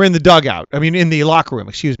 We're in the dugout. In the locker room,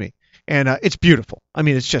 excuse me. And it's beautiful.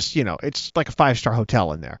 It's just, it's like a 5-star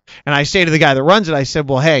hotel in there. And I say to the guy that runs it, I said,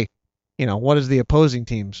 well, hey, what does the opposing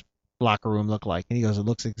team's locker room look like? And he goes, it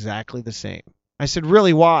looks exactly the same. I said,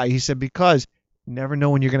 really, why? He said, because you never know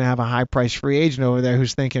when you're going to have a high-priced free agent over there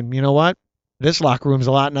who's thinking, you know what? This locker room's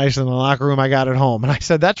a lot nicer than the locker room I got at home. And I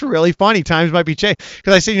said, that's really funny. Times might be changed.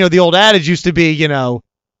 Because I said, the old adage used to be,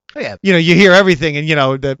 Yeah. You hear everything, and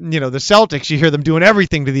the Celtics, you hear them doing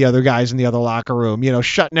everything to the other guys in the other locker room,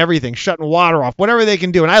 shutting everything, shutting water off, whatever they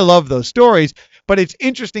can do. And I love those stories, but it's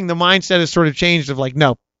interesting. The mindset has sort of changed of like,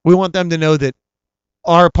 no, we want them to know that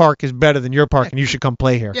our park is better than your park, and you should come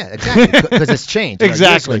play here. Yeah, exactly. Because it's changed.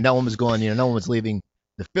 Exactly. No one was going. No one was leaving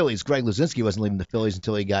the Phillies. Greg Luzinski wasn't leaving the Phillies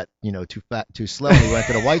until he got too fat, too slow, and he went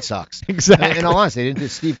to the White Sox. Exactly. And in all honesty,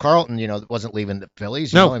 Steve Carlton, wasn't leaving the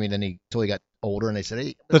Phillies. No. Then until he got older, and they said,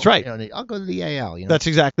 hey, that's right. I'll go to the AL. That's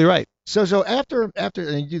exactly right. So after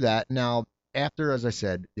and you do that now. After, as I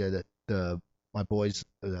said, my boys,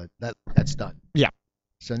 that's done. Yeah.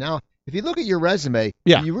 So now, if you look at your resume,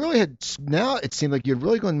 yeah, you really had. Now it seemed like you're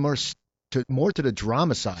really going more to the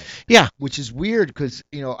drama side. Yeah. Which is weird because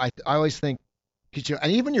I always think,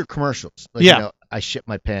 and even your commercials. Like, yeah. I shit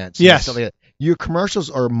my pants. Yes. Stuff like that. Your commercials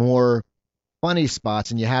are more funny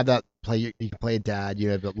spots, and you have that you can play a dad. You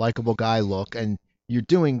have a likable guy look, and you're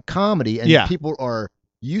doing comedy, and people are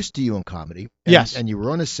used to you in comedy. And, yes. And you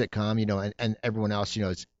were on a sitcom, and everyone else,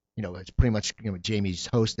 it's pretty much Jamie's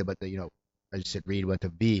hosted, but I just said Reed went to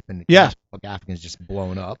Veep, and Gaffigan's just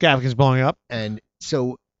blown up. Gaffigan's blowing up. And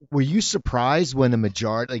so, were you surprised when the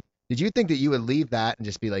majority, did you think that you would leave that and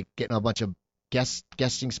just be like getting a bunch of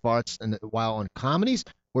guesting spots while on comedies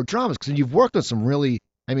or dramas? Because you've worked on some really,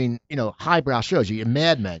 I mean, highbrow shows. You get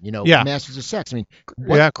Mad Men, Yeah. Masters of Sex. I mean,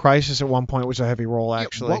 Yeah, Crisis at one point was a heavy role, yeah,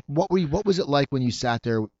 actually. what was it like when you sat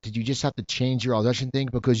there? Did you just have to change your audition thing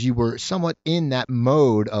because you were somewhat in that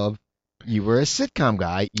mode of you were a sitcom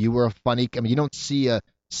guy, you were a funny. I mean, you don't see a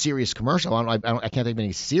serious commercial. I can't think of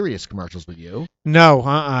any serious commercials with you. No,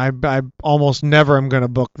 I almost never am going to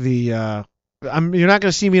book the. You're not going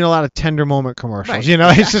to see me in a lot of tender moment commercials.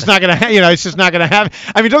 Right. It's just not going to. It's just not going to happen.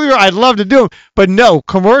 I mean, don't get me wrong. I'd love to do them, but no,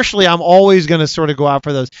 commercially, I'm always going to sort of go out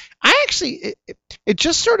for those. I actually, it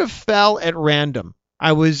just sort of fell at random.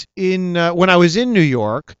 I was in when I was in New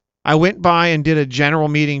York. I went by and did a general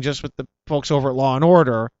meeting just with the folks over at Law and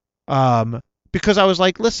Order. Because I was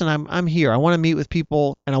like, listen, I'm here. I want to meet with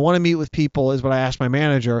people, and I want to meet with people is what I asked my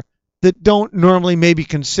manager that don't normally maybe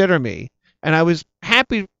consider me. And I was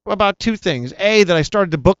happy about two things: A, that I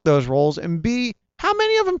started to book those roles, and B, how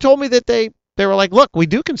many of them told me that they were like, look, we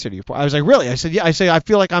do consider you for. I was like, really? I said, yeah. I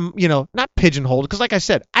feel like I'm, not pigeonholed, because like I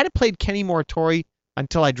said, I'd have played Kenny Moratori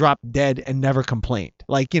until I dropped dead and never complained.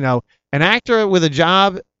 Like, an actor with a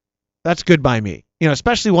job, that's good by me.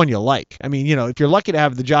 Especially one you like. I mean, if you're lucky to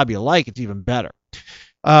have the job you like, it's even better.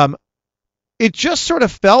 It just sort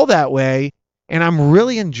of fell that way, and I'm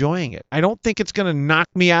really enjoying it. I don't think it's going to knock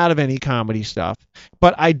me out of any comedy stuff,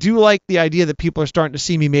 but I do like the idea that people are starting to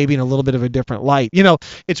see me maybe in a little bit of a different light.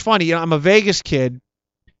 It's funny. I'm a Vegas kid.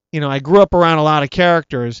 I grew up around a lot of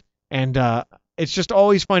characters, and it's just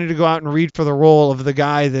always funny to go out and read for the role of the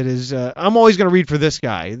guy that is. I'm always going to read for this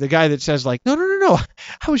guy, the guy that says like, no,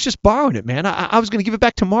 I was just borrowing it, man. I was going to give it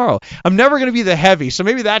back tomorrow. I'm never going to be the heavy, so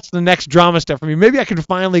maybe that's the next drama step for me. Maybe I can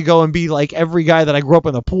finally go and be like every guy that I grew up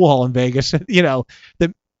in the pool hall in Vegas, that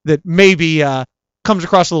maybe comes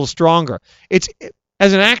across a little stronger.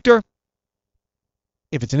 As an actor,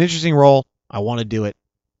 if it's an interesting role, I want to do it.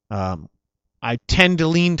 I tend to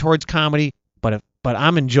lean towards comedy, but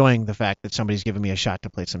I'm enjoying the fact that somebody's giving me a shot to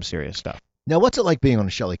play some serious stuff. Now, what's it like being on a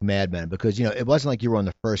show like Mad Men? Because it wasn't like you were on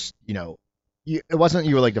the first, it wasn't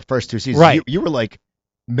you were like the first two seasons. Right. You were like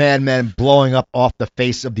Mad Men blowing up off the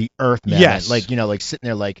face of the earth, Mad Yes. Men. Like sitting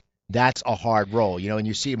there like that's a hard role, and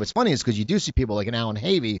you see what's funny is because you do see people like an Alan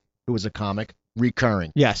Havey who was a comic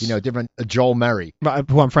recurring. Yes. Different Joel Murray.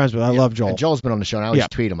 Who I'm friends with. I love Joel. And Joel's been on the show, and I always Yeah.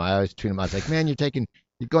 tweet him. I was like, man, you're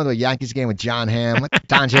going to a Yankees game with John Hamm.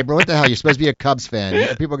 Don J. Bro, what the hell? You're supposed to be a Cubs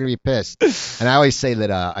fan. People are going to be pissed. And I always say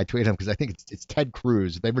that I tweet him because I think it's Ted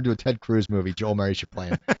Cruz. If they ever do a Ted Cruz movie, Joel Murray should play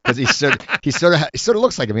him because he sort of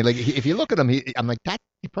looks like him. Like if you look at him, I'm like that'd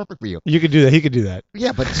be perfect for you. You could do that. He could do that.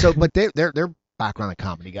 Yeah, but they're background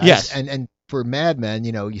comedy guys. Yes. And for Mad Men,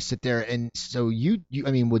 you sit there and so did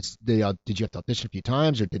you have to audition a few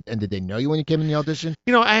times or did they know you when you came in the audition?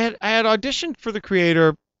 I had auditioned for the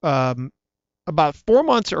creator about 4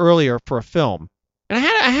 months earlier for a film, and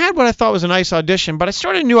I had what I thought was a nice audition, but I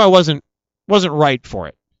sort of knew I wasn't right for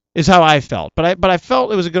it. Is how I felt, but I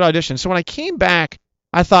felt it was a good audition. So when I came back,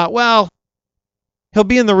 I thought, well, he'll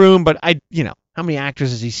be in the room, but how many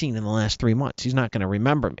actors has he seen in the last 3 months? He's not going to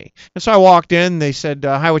remember me. And so I walked in. They said,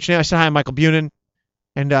 hi, what's your name? I said, hi, I'm Michael Bunin.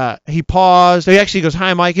 And he paused. He actually goes,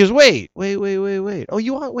 hi, Mike. He goes, wait. Oh,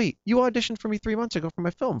 you auditioned for me 3 months ago for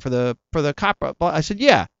my film for the cop. I said,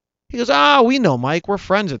 yeah. He goes, we know, Mike. We're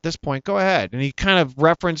friends at this point. Go ahead. And he kind of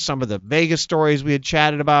referenced some of the Vegas stories we had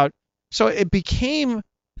chatted about. So it became,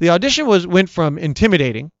 the audition went from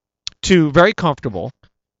intimidating to very comfortable.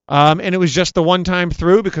 And it was just the one time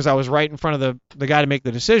through because I was right in front of the guy to make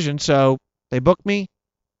the decision. So they booked me.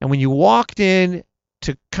 And when you walked in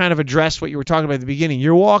to kind of address what you were talking about at the beginning,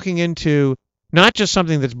 you're walking into not just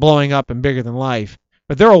something that's blowing up and bigger than life,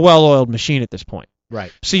 but they're a well-oiled machine at this point.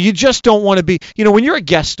 Right. So you just don't want to be, when you're a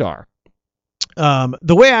guest star,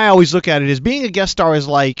 the way I always look at it is being a guest star is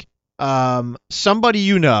like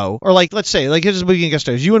somebody or like, let's say, like here's being a guest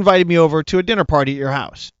star. You invited me over to a dinner party at your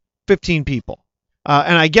house, 15 people,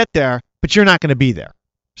 and I get there, but you're not going to be there.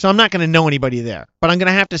 So I'm not going to know anybody there, but I'm going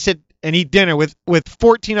to have to sit and eat dinner with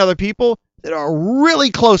 14 other people that are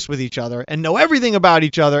really close with each other and know everything about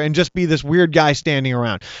each other and just be this weird guy standing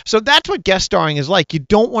around. So that's what guest starring is like. You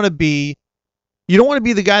don't want to be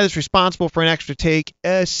the guy that's responsible for an extra take,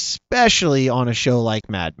 especially on a show like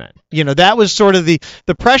Mad Men. That was sort of the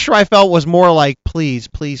pressure I felt was more like, please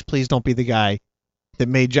don't be the guy that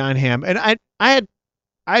made John Hamm. And I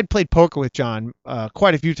had played poker with John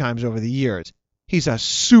quite a few times over the years. He's a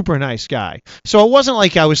super nice guy. So it wasn't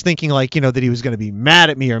like I was thinking like, that he was going to be mad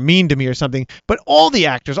at me or mean to me or something. But all the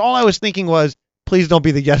actors, all I was thinking was, please don't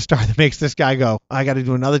be the guest star that makes this guy go, I got to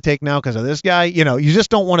do another take now because of this guy. You just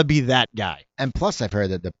don't want to be that guy. And plus, I've heard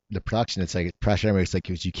that the production, it's like pressure. It's like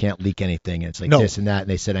you can't leak anything. And it's like No. this and that. And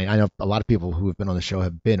they said, I know a lot of people who have been on the show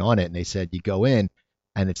have been on it. And they said you go in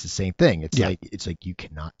and it's the same thing. It's Yeah. like you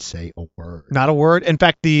cannot say a word. Not a word. In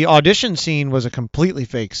fact, the audition scene was a completely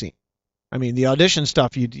fake scene. I mean, the audition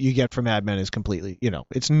stuff you get from Mad Men is completely,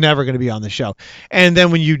 it's never going to be on the show. And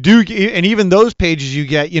then when you do, and even those pages you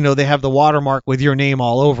get, they have the watermark with your name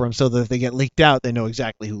all over them, so that if they get leaked out, they know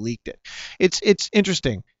exactly who leaked it. It's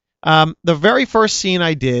interesting. The very first scene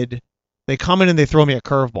I did, they come in and they throw me a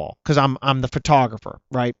curveball because I'm the photographer,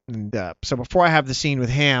 right? And so before I have the scene with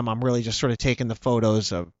Ham, I'm really just sort of taking the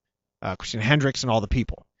photos of Christian Hendricks and all the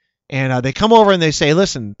people. And they come over and they say,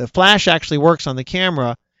 listen, the flash actually works on the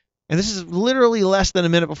camera. And this is literally less than a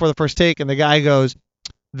minute before the first take. And the guy goes,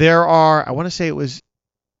 there are, I want to say it was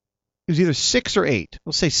either 6 or 8.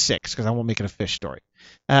 We'll say 6 because I won't make it a fish story.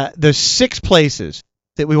 There's 6 places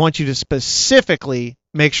that we want you to specifically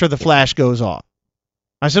make sure the flash goes off.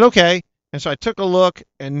 I said, okay. And so I took a look,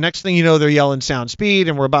 and next thing you know, they're yelling sound speed,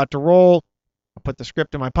 and we're about to roll. I put the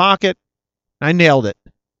script in my pocket, and I nailed it.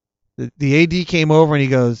 The AD came over, and he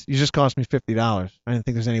goes, you just cost me $50. I didn't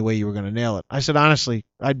think there's any way you were going to nail it. I said, honestly,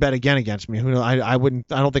 I'd bet again against me. Who knows? I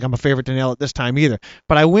don't think I'm a favorite to nail it this time either.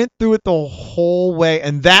 But I went through it the whole way,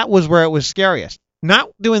 and that was where it was scariest. Not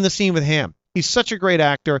doing the scene with him. He's such a great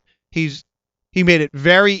actor. He made it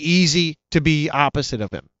very easy to be opposite of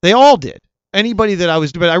him. They all did. Anybody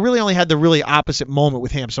that but I really only had the really opposite moment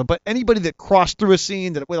with him. So, but anybody that crossed through a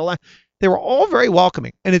scene they were all very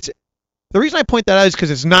welcoming. And the reason I point that out is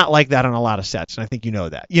because it's not like that on a lot of sets, and I think you know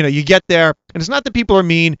that. You get there, and it's not that people are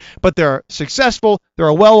mean, but they're successful, they're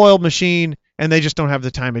a well-oiled machine, and they just don't have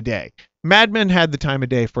the time of day. Mad Men had the time of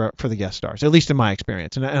day for the guest stars, at least in my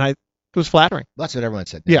experience, and it was flattering. That's what everyone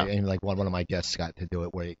said. Yeah. And like one of my guests got to do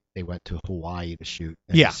it where they went to Hawaii to shoot.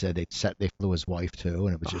 And Yeah. He said they flew his wife too,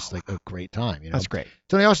 and it was just like a great time. That's great.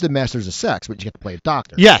 So they also did Masters of Sex, which you get to play a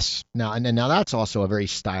doctor. Yes. Now that's also a very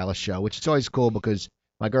stylish show, which is always cool because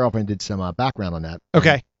my girlfriend did some background on that.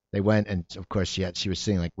 Okay. And they went, and of course she was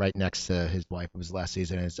sitting like right next to his wife. It was last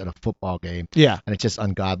season, and it's at a football game. Yeah. And it's just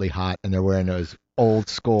ungodly hot, and they're wearing those old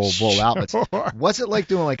school wool outfits. What's it like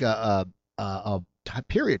doing like a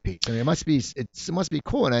period piece? I mean, it must be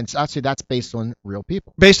cool, and it's actually that's based on real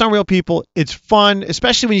people. Based on real people, it's fun,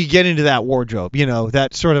 especially when you get into that wardrobe,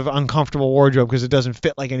 that sort of uncomfortable wardrobe because it doesn't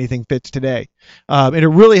fit like anything fits today, and it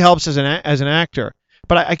really helps as an actor.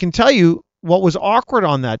 But I can tell you what was awkward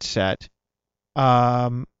on that set,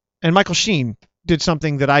 and Michael Sheen did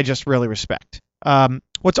something that I just really respect.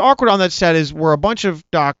 What's awkward on that set is we're a bunch of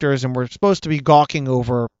doctors and we're supposed to be gawking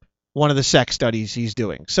over one of the sex studies he's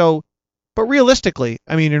doing. So, but realistically,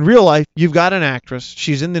 I mean, in real life, you've got an actress,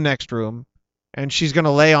 she's in the next room, and she's going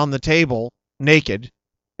to lay on the table naked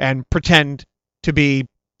and pretend to be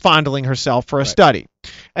fondling herself for a study.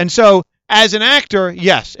 And so, as an actor,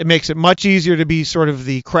 yes, it makes it much easier to be sort of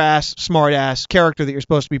the crass, smart-ass character that you're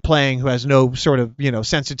supposed to be playing who has no sort of,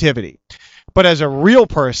 sensitivity. But as a real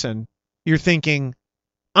person, you're thinking,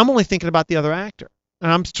 I'm only thinking about the other actor. And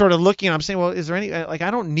I'm sort of looking, and I'm saying, well, is there any, I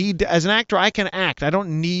don't need to, as an actor, I can act. I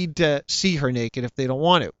don't need to see her naked if they don't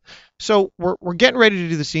want to. So we're getting ready to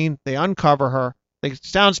do the scene. They uncover her. They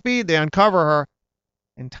sound speed, they uncover her,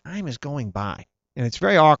 and time is going by. And it's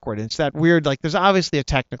very awkward. It's that weird, there's obviously a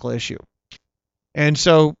technical issue. And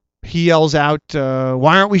so he yells out,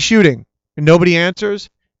 why aren't we shooting? And nobody answers.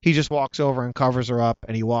 He just walks over and covers her up,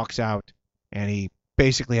 and he walks out, and he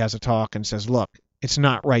basically has a talk and says, look, it's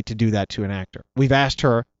not right to do that to an actor. We've asked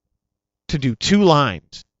her to do 2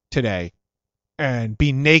 lines today and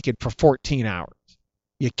be naked for 14 hours.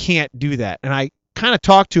 You can't do that. And I kind of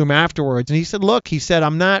talked to him afterwards, and he said, look,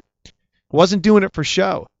 wasn't doing it for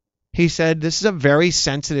show. He said, this is a very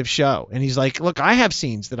sensitive show. And he's like, look, I have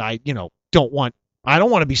scenes that I don't want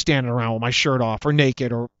to be standing around with my shirt off or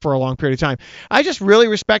naked or for a long period of time. I just really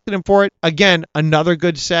respected him for it. Again, another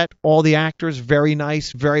good set. All the actors, very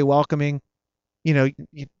nice, very welcoming.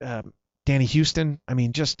 Danny Houston, I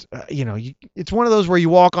mean, just, it's one of those where you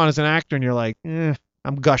walk on as an actor and you're like,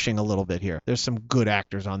 I'm gushing a little bit here. There's some good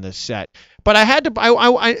actors on this set. But I had to,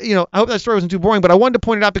 I hope that story wasn't too boring, but I wanted to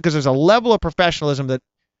point it out because there's a level of professionalism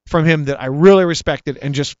from him that I really respected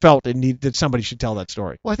and just felt that somebody should tell that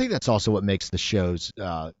story. Well, I think that's also what makes the shows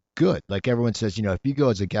good. Like everyone says, if you go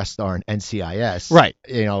as a guest star in NCIS, right?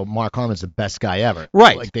 Mark Harmon's the best guy ever,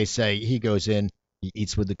 right? Like they say, he goes in, he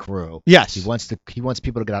eats with the crew. Yes, he wants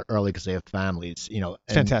people to get out early because they have families. And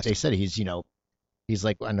fantastic. They said he's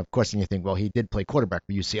like, and of course, then you think, well, he did play quarterback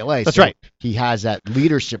for UCLA. That's so right. He has that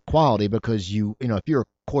leadership quality because if you're a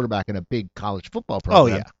quarterback in a big college football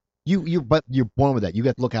program, you're born with that. You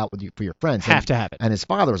get to look out for your friends. Have to have it. And his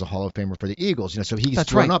father was a Hall of Famer for the Eagles. So he's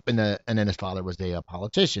grown up and then his father was a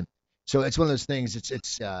politician. So it's one of those things.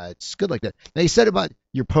 It's good like that. Now you said about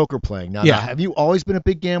your poker playing. Now, Yeah. have you always been a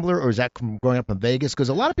big gambler, or is that from growing up in Vegas? Because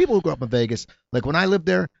a lot of people who grew up in Vegas, like when I lived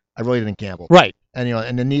there, I really didn't gamble. Right. And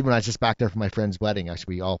and then even when I was just back there for my friend's wedding,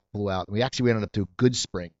 actually we all flew out. We actually ended up to Good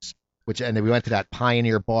Springs, and then we went to that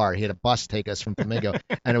Pioneer bar. He had a bus take us from Flamingo,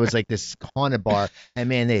 and it was like this haunted bar. And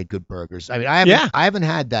man, they had good burgers. I mean, I haven't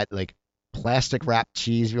had that like plastic wrapped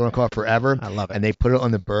cheese, if you want to call it, forever. I love it. And they put it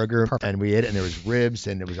on the burger, Perfect. and we ate it, and there was ribs,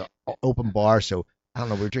 and there was an open bar. So I don't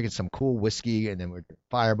know, we were drinking some cool whiskey, and then we were drinking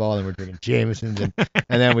Fireball, and we were drinking Jameson's, and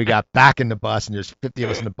then we got back in the bus, and there's 50 of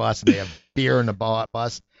us in the bus, and they have beer in the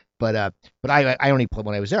bus. But I only played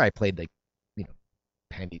when I was there. I played like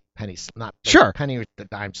pennies, not like Sure. penny or the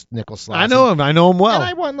dimes, nickel slots. I know him. I know him well. And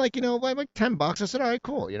I won like like $10. I said, all right,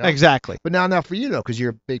 cool. Exactly. But now for you though, because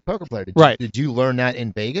you're a big poker player. Right. Did you learn that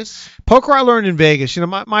in Vegas? Poker I learned in Vegas.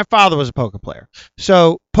 My father was a poker player.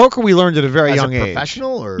 So poker we learned at a very As young a age.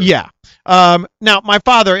 professional or? Yeah. Now my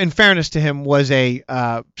father, in fairness to him, was a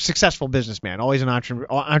successful businessman. Always an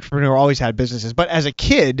entrepreneur. Always had businesses. But as a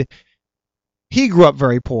kid, he grew up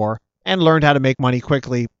very poor and learned how to make money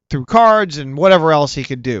quickly through cards and whatever else he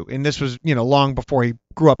could do. And this was, long before he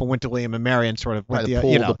grew up and went to William and Mary and sort of went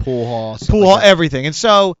the pool hall, everything. And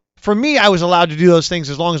so for me, I was allowed to do those things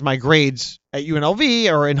as long as my grades at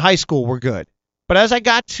UNLV or in high school were good. But as I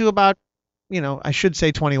got to about, I should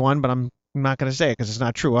say 21, but I'm not going to say it because it's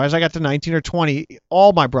not true. As I got to 19 or 20,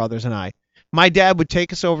 all my brothers and my dad would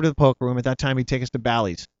take us over to the poker room. At that time, he'd take us to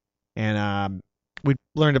Bally's. And we'd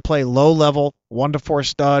learn to play low level, 1-4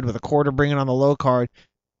 stud with a quarter bringing on the low card.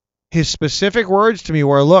 His specific words to me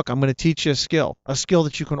were, look, I'm going to teach you a skill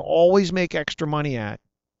that you can always make extra money at,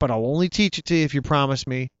 but I'll only teach it to you if you promise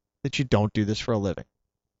me that you don't do this for a living.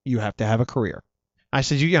 You have to have a career. I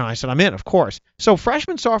said, I'm in, of course. So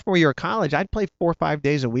freshman, sophomore year of college, I'd play 4 or 5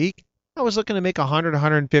 days a week. I was looking to make 100,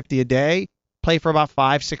 150 a day, play for about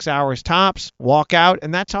 5-6 hours tops, walk out,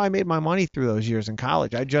 and that's how I made my money through those years in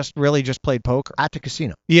college. I just played poker. At the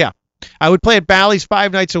casino. Yeah. I would play at Bally's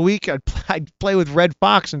 5 nights a week. I'd play with Red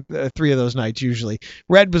Fox 3 of those nights usually.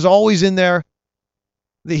 Red was always in there.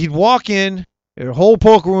 He'd walk in, the whole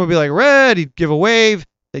poker room would be like, Red. He'd give a wave.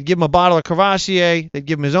 They'd give him a bottle of Courvoisier. They'd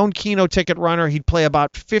give him his own Keno ticket runner. He'd play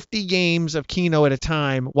about 50 games of Keno at a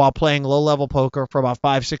time while playing low-level poker for about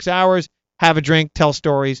 5-6 hours, have a drink, tell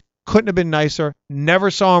stories. Couldn't have been nicer. Never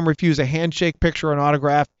saw him refuse a handshake, picture, or an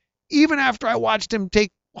autograph. Even after I watched him take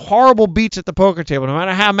horrible beats at the poker table, no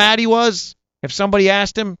matter how mad he was, if somebody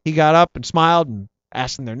asked him, he got up and smiled and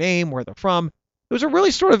asked them their name, where they're from. It was a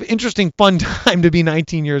really sort of interesting, fun time to be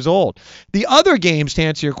 19 years old. The other games, to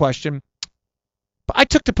answer your question, I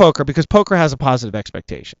took to poker because poker has a positive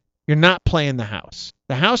expectation. You're not playing the house.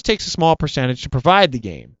 The house takes a small percentage to provide the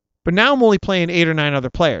game. But now I'm only playing 8 or 9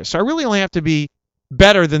 other players. So I really only have to be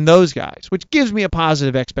better than those guys, which gives me a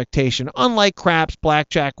positive expectation. Unlike craps,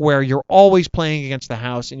 blackjack, where you're always playing against the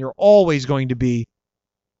house and you're always going to be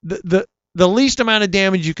the least amount of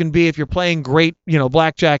damage you can be if you're playing great,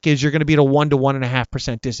 blackjack is you're going to be at a 1 to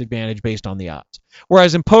 1.5% disadvantage based on the odds.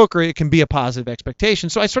 Whereas in poker, it can be a positive expectation.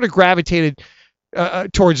 So I sort of gravitated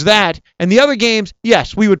towards that. And the other games,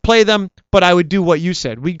 yes, we would play them, but I would do what you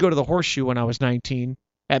said. We'd go to the Horseshoe when I was 19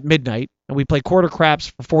 at midnight, and we'd play quarter craps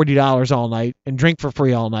for $40 all night and drink for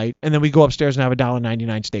free all night, and then we go upstairs and have a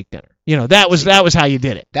 $1.99 steak dinner. That was how you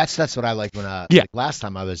did it. That's what I liked when like last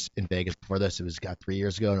time I was in Vegas before this. It was 3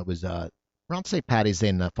 years ago, and it was around St. Patty's Day,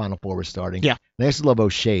 and the Final Four was starting. Yeah. And I used to love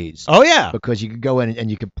O'Shea's. Oh yeah. Because you could go in and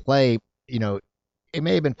you could play. It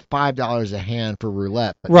may have been $5 a hand for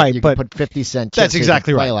roulette, but right, you but could put 50-cent chips. That's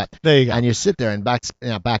exactly right. A lot. There you go. And you sit there, and back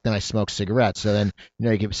then I smoked cigarettes, so then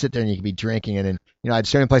you could sit there and you could be drinking, and then at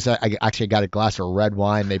certain places I actually got a glass of red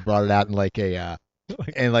wine. They brought it out in like a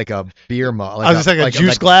beer mug. I was like a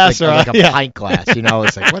juice glass or like a pint glass.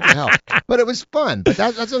 It's like what the hell? But it was fun. But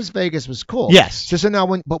that's what Vegas was cool. Yes. So now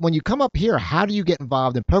when you come up here, how do you get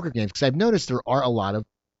involved in poker games? Because I've noticed there are a lot of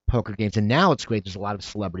poker games, and now it's great. There's a lot of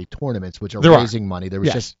celebrity tournaments which are raising money. There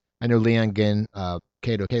was just I know Leanne Ginn,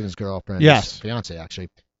 Caden's girlfriend, his fiance actually,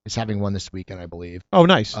 is having one this weekend, I believe. Oh,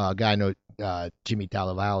 nice. A guy I know, Jimmy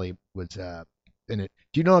Delavalli, was in it.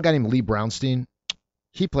 Do you know a guy named Lee Brownstein?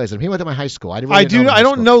 He plays him. He went to my high school. I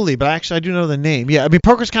don't know Lee, but actually I do know the name. Yeah, I mean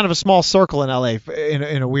poker's kind of a small circle in LA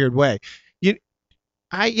in a weird way.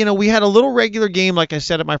 We had a little regular game, like I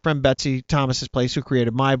said, at my friend Betsy Thomas's place, who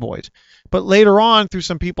created My Boys. But later on, through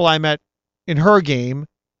some people I met in her game,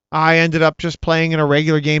 I ended up just playing in a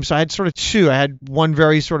regular game. So I had sort of two. I had one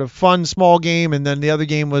very sort of fun, small game, and then the other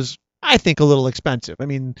game was, I think, a little expensive. I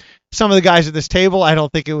mean, some of the guys at this table, I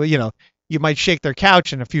don't think it was, you might shake their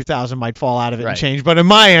couch and a few thousand might fall out of it Right. and change. But in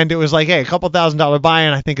my end, it was like, hey, a couple $1,000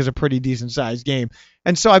 buy-in I think is a pretty decent sized game.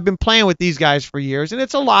 And so I've been playing with these guys for years, and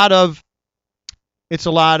it's a lot of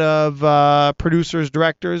producers,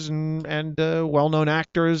 directors, and well-known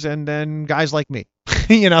actors, and then guys like me.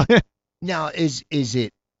 Now, is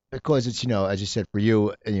it because it's, as you said, for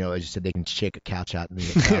you, as you said, they can shake a couch out and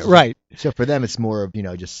leave it Right. So for them, it's more of,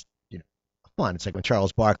 just, fun. It's like when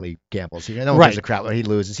Charles Barkley gambles. No one Right. gives a crap when he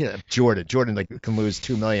loses. Jordan like can lose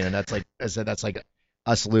 $2 million, and that's like, I said, that's like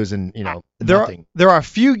us losing, nothing. There are a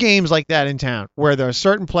few games like that in town where there are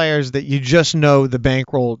certain players that you just know the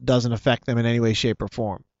bankroll doesn't affect them in any way, shape, or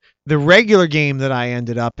form. The regular game that I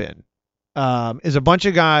ended up in is a bunch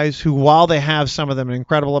of guys who, while they have some of them an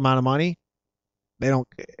incredible amount of money, they don't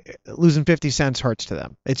losing 50 cents hurts to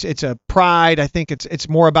them. It's a pride. I think it's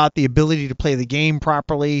more about the ability to play the game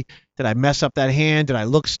properly. Did I mess up that hand? Did I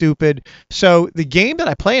look stupid? So the game that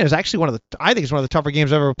I play in is actually I think it's one of the tougher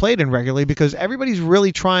games I've ever played in regularly, because everybody's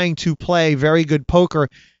really trying to play very good poker,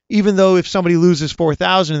 even though if somebody loses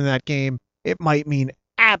 4,000 in that game, it might mean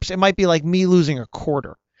it might be like me losing a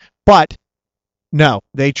quarter. But no,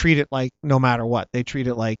 they treat it like no matter what. They treat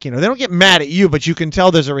it like, they don't get mad at you, but you can tell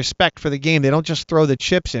there's a respect for the game. They don't just throw the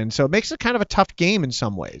chips in. So it makes it kind of a tough game in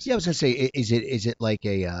some ways. Yeah, I was gonna say, is it like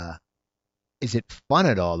is it fun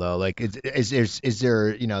at all though? Like, is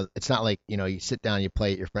there, it's not like, you sit down, you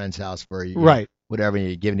play at your friend's house for Right. whatever,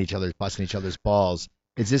 and you're busting each other's balls.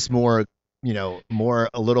 Is this more,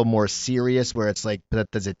 a little more serious, where it's like,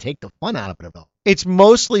 but does it take the fun out of it at all? It's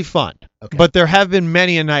mostly fun, Okay. but there have been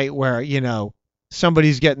many a night where,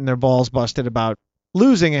 somebody's getting their balls busted about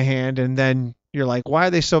losing a hand, and then you're like, why are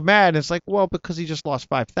they so mad? And it's like, well, because he just lost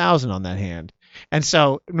 5,000 on that hand. And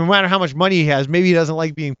so no matter how much money he has, maybe he doesn't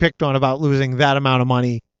like being picked on about losing that amount of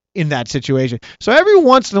money in that situation. So every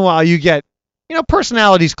once in a while you get,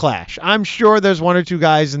 personalities clash. I'm sure there's one or two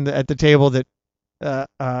guys at the table that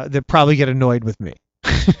probably get annoyed with me.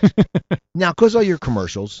 Now, because all your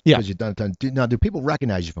commercials, Yeah. because you've done now, do people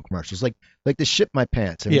recognize you from commercials? Like the Ship My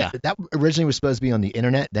Pants. I mean, Yeah. that originally was supposed to be on the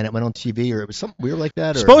internet, then it went on TV, or it was something weird like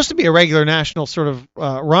that. Or, Supposed to be a regular national sort of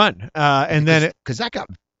run, and then because that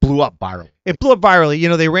blew up viral. it blew up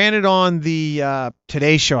virally. They ran it on the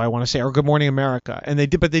Today Show, I want to say, or Good Morning America, and they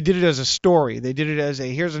did it as a story. They did it as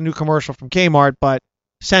here's a new commercial from Kmart, but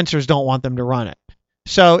censors don't want them to run it.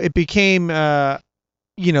 So it became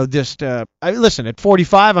listen, at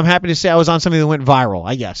 45, I'm happy to say I was on something that went viral,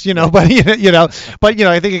 I guess, but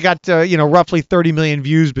I think it got roughly 30 million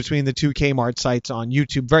views between the two Kmart sites on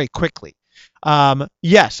YouTube very quickly.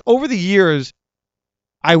 Yes, over the years,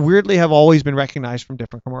 I weirdly have always been recognized from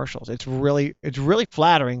different commercials. It's really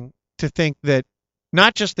flattering to think that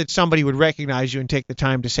not just that somebody would recognize you and take the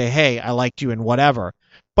time to say, hey, I liked you and whatever,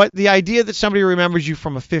 but the idea that somebody remembers you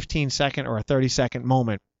from a 15-second or a 30-second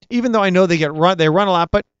moment, even though I know they run a lot,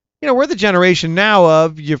 but we're the generation now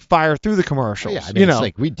of you fire through the commercials. Yeah, I mean, it's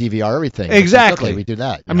like we DVR everything. Exactly. Okay, we do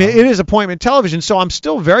that. I mean, it is appointment television, so I'm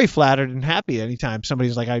still very flattered and happy anytime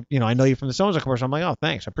somebody's like, I know you from the so-and-so commercial. I'm like, oh,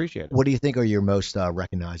 thanks, I appreciate it. What do you think are your most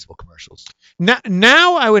recognizable commercials?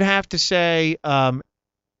 Now I would have to say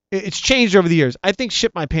it's changed over the years. I think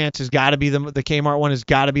Ship My Pants has got to be the Kmart one has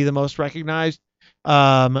got to be the most recognized.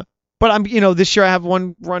 But I'm, this year I have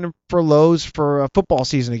one running for Lowe's for football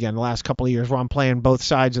season again. The last couple of years where I'm playing both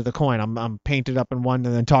sides of the coin. I'm painted up in one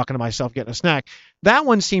and then talking to myself, getting a snack. That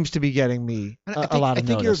one seems to be getting me a lot of notice. I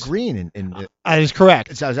think you're green. That is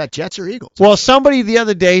correct. So is that Jets or Eagles? Well, somebody the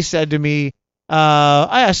other day said to me,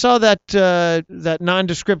 I saw that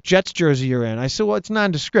nondescript Jets jersey you're in. I said, well, it's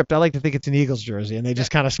nondescript. I like to think it's an Eagles jersey, and they just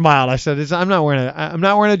kind of smiled. I said, I'm not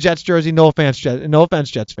wearing a Jets jersey. No offense,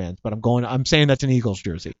 Jets fans, but I'm saying that's an Eagles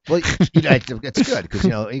jersey. Well, it's good because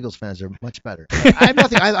Eagles fans are much better. I have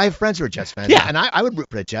nothing. I have friends who are Jets fans, Yeah. and I would root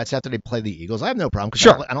for the Jets after they play the Eagles. I have no problem because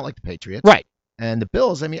Sure. I don't like the Patriots. Right. And the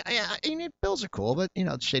Bills. I mean, Bills are cool, but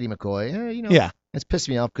Shady McCoy. Yeah. It's pissed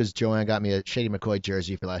me off because Joanne got me a Shady McCoy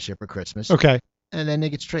jersey for last year for Christmas. Okay. And then they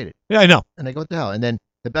get traded. Yeah, I know. And I go, what the hell? And then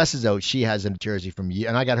the best is, though, she has a jersey from you.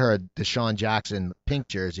 And I got her a Deshaun Jackson pink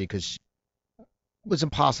jersey because it was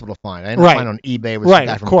impossible to find. I ended up finding on eBay. It was a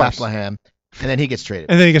guy from Bethlehem. And then he gets traded.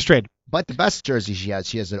 But the best jersey she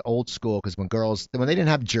has an old school because when they didn't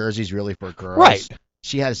have jerseys really for girls. Right.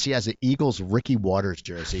 She has an Eagles Ricky Waters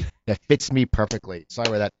jersey that fits me perfectly. So I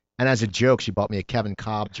wear that. And as a joke, she bought me a Kevin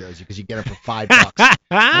Cobb jersey because you get it for $5. And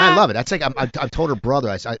I love it. That's like I've told her brother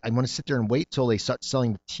I want to sit there and wait till they start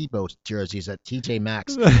selling the Tebow jerseys at TJ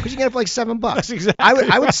Maxx because you get it for like $7. That's exactly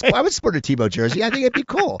I would sport a Tebow jersey. I think it'd be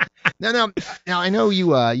cool. Now I know you've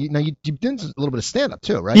done a little bit of stand up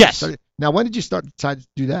too, right? Yes. Now when did you decide to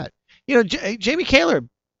do that? Jamie Kaler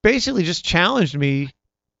basically just challenged me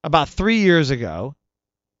about 3 years ago.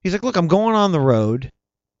 He's like, look, I'm going on the road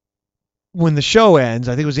when the show ends.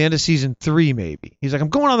 I think it was the end of season 3, maybe. He's like, I'm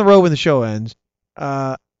going on the road when the show ends.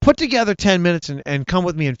 Put together 10 minutes and come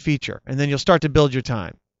with me and feature, and then you'll start to build your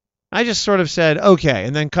time. I just sort of said, okay,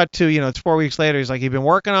 and then cut to, it's 4 weeks later. He's like, you've been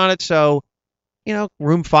working on it, so,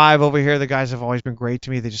 room 5 over here, the guys have always been great to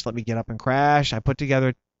me. They just let me get up and crash. I put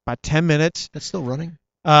together about 10 minutes. That's still running?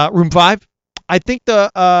 Room 5. I think the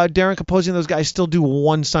Darren Capozzi and those guys still do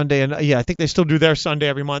one Sunday, and I think they still do their Sunday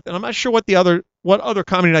every month. And I'm not sure what other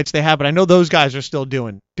comedy nights they have, but I know those guys are still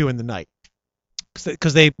doing the night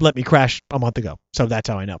because they let me crash a month ago, so that's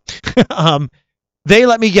how I know. They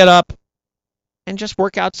let me get up and just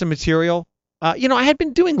work out some material. I had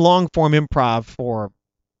been doing long form improv for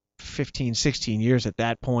 15, 16 years at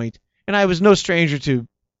that point, and I was no stranger to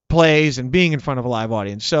plays and being in front of a live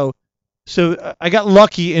audience. So I got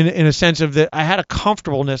lucky in a sense of that I had a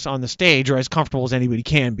comfortableness on the stage, or as comfortable as anybody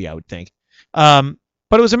can be, I would think. But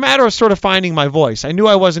it was a matter of sort of finding my voice. I knew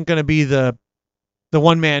I wasn't going to be the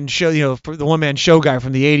one-man show, for the one-man show guy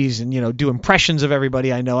from the 80s and, do impressions of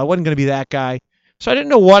everybody I know. I wasn't going to be that guy. So I didn't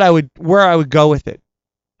know where I would go with it.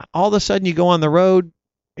 All of a sudden you go on the road,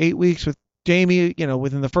 8 weeks with Jamie,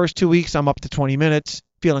 within the first 2 weeks I'm up to 20 minutes,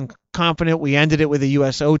 feeling confident. We ended it with a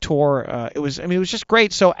USO tour. It was just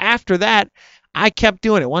great. So after that, I kept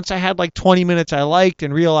doing it. Once I had like 20 minutes I liked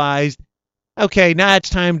and realized, okay, now it's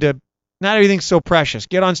time to, not everything's so precious.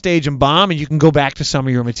 Get on stage and bomb, and you can go back to some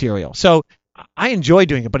of your material. So I enjoy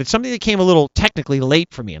doing it, but it's something that came a little technically late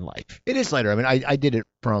for me in life. It is later. I mean, I did it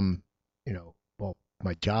from,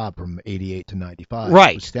 my job from 88 to 95.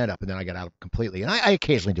 Right. Stand up, and then I got out completely. And I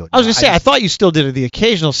occasionally do it. I was going to say, I thought you still did the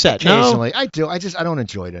occasional set. Occasionally. No? I do. I don't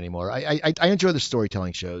enjoy it anymore. I enjoy the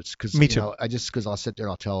storytelling shows because, me too. Because I'll sit there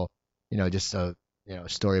and I'll tell, just a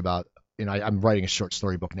story about, I'm writing a short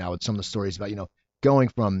storybook now with some of the stories about, going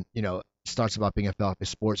from, starts about being a Philadelphia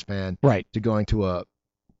sports fan, right, to going to a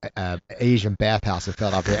Asian bathhouse in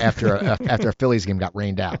Philadelphia after a Phillies game got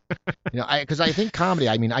rained out. Because I think comedy.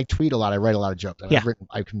 I mean, I tweet a lot. I write a lot of jokes. Yeah.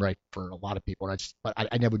 I can write for a lot of people, but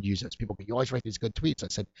I never would use those. People go, you always write these good tweets. I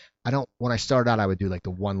said, I don't. When I started out, I would do like the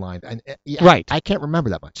one line, and right. I can't remember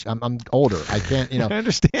that much. I'm older. I can't. I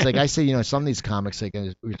understand. It's like I say, some of these comics, like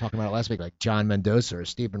we were talking about it last week, like John Mendoza or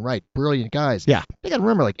Stephen Wright, brilliant guys. Yeah. They got to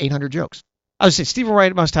remember like 800 jokes. I was saying, Stephen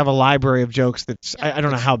Wright must have a library of jokes that's, I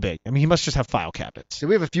don't know how big. I mean, he must just have file cabinets. So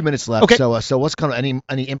we have a few minutes left. Okay. So what's coming?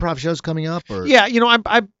 Any improv shows coming up? Or? Yeah,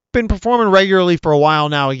 I've been performing regularly for a while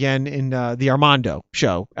now again in the Armando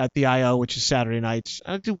show at the I.O., which is Saturday nights.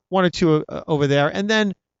 I do one or two over there. And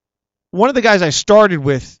then one of the guys I started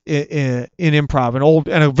with in improv, an old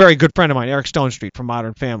and a very good friend of mine, Eric Stonestreet from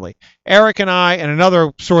Modern Family. Eric and I and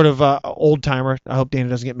another sort of old timer. I hope Dana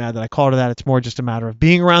doesn't get mad that I called her that. It's more just a matter of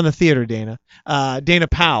being around the theater, Dana. Dana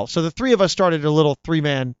Powell. So the three of us started a little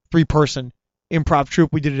three-person improv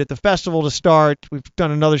troupe. We did it at the festival to start. We've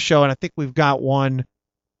done another show, and I think we've got one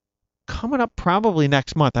coming up probably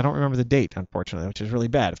next month. I don't remember the date, unfortunately, which is really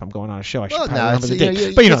bad. If I'm going on a show, I should probably remember the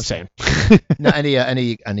date. But you know what I'm saying. No,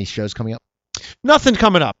 any shows coming up? Nothing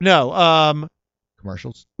coming up. No.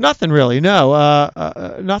 Commercials? Nothing really. No.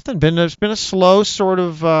 Nothing. It's been a slow sort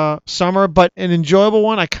of summer, but an enjoyable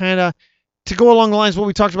one. I kind of, to go along the lines of what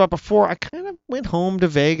we talked about before, I kind of went home to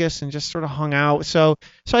Vegas and just sort of hung out. So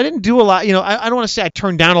I didn't do a lot. I don't want to say I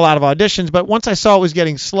turned down a lot of auditions, but once I saw it was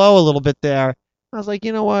getting slow a little bit there, I was like,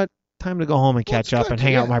 you know what? Time to go home and catch up and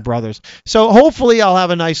hang out with my brothers. So hopefully I'll have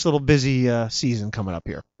a nice little busy season coming up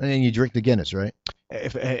here. And then you drink the Guinness, right?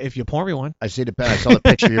 If you pour me one. I saw the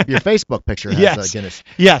picture. Your Facebook picture has yes. Guinness.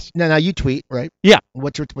 Yes. Now you tweet, right? Yeah.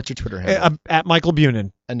 What's your Twitter handle? I'm at Michael Bunin.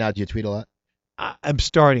 And now do you tweet a lot? I'm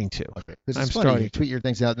starting to. Okay. I'm starting. You tweet your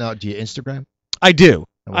things out now. Do you Instagram? I do.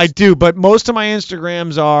 But most of my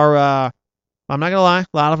Instagrams are. I'm not gonna lie.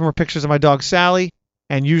 A lot of them are pictures of my dog Sally,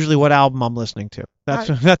 and usually what album I'm listening to.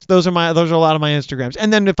 Those are a lot of my Instagrams.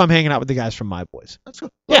 And then if I'm hanging out with the guys from My Boys. That's cool.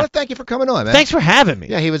 Well, thank you for coming on, man. Thanks for having me.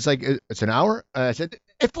 Yeah, he was like, it's an hour. I said,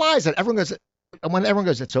 it flies. And everyone goes, when everyone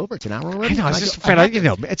goes, it's over. It's an hour already. I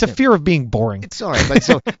know. It's a fear of being boring. It's all right. But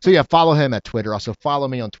so yeah, follow him at Twitter. Also follow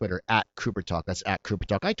me on Twitter at Cooper Talk. That's at Cooper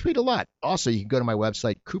Talk. I tweet a lot. Also, you can go to my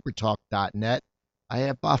website, coopertalk.net. I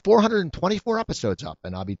have 424 episodes up,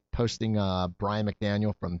 and I'll be posting Brian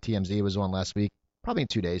McDaniel from TMZ was on last week, probably in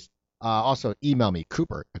 2 days. Also, email me,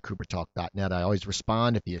 Cooper at coopertalk.net. I always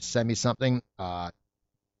respond if you send me something.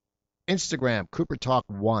 Instagram,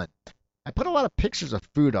 CooperTalk1. I put a lot of pictures of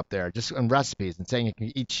food up there, just and recipes, and saying you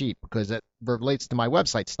can eat cheap because it relates to my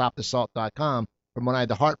website, stopthesalt.com, from when I had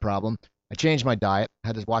the heart problem. I changed my diet,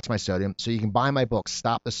 had to watch my sodium. So you can buy my book,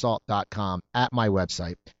 stopthesalt.com, at my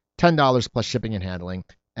website. $10 plus shipping and handling.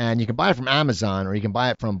 And you can buy it from Amazon or you can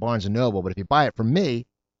buy it from Barnes & Noble. But if you buy it from me,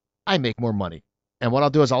 I make more money. And what I'll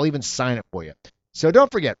do is I'll even sign it for you. So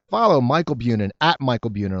don't forget, follow Michael Bunin at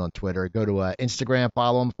Michael Bunin on Twitter. Go to Instagram,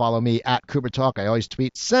 follow him. Follow me at Cooper Talk. I always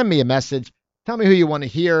tweet. Send me a message. Tell me who you want to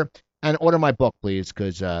hear. And order my book, please,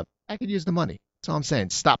 because I could use the money. That's all I'm saying.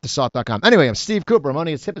 StopTheSalt.com. Anyway, I'm Steve Cooper. I'm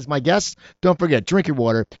only as hip as my guests. Don't forget, drink your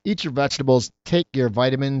water, eat your vegetables, take your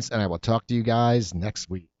vitamins, and I will talk to you guys next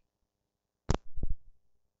week.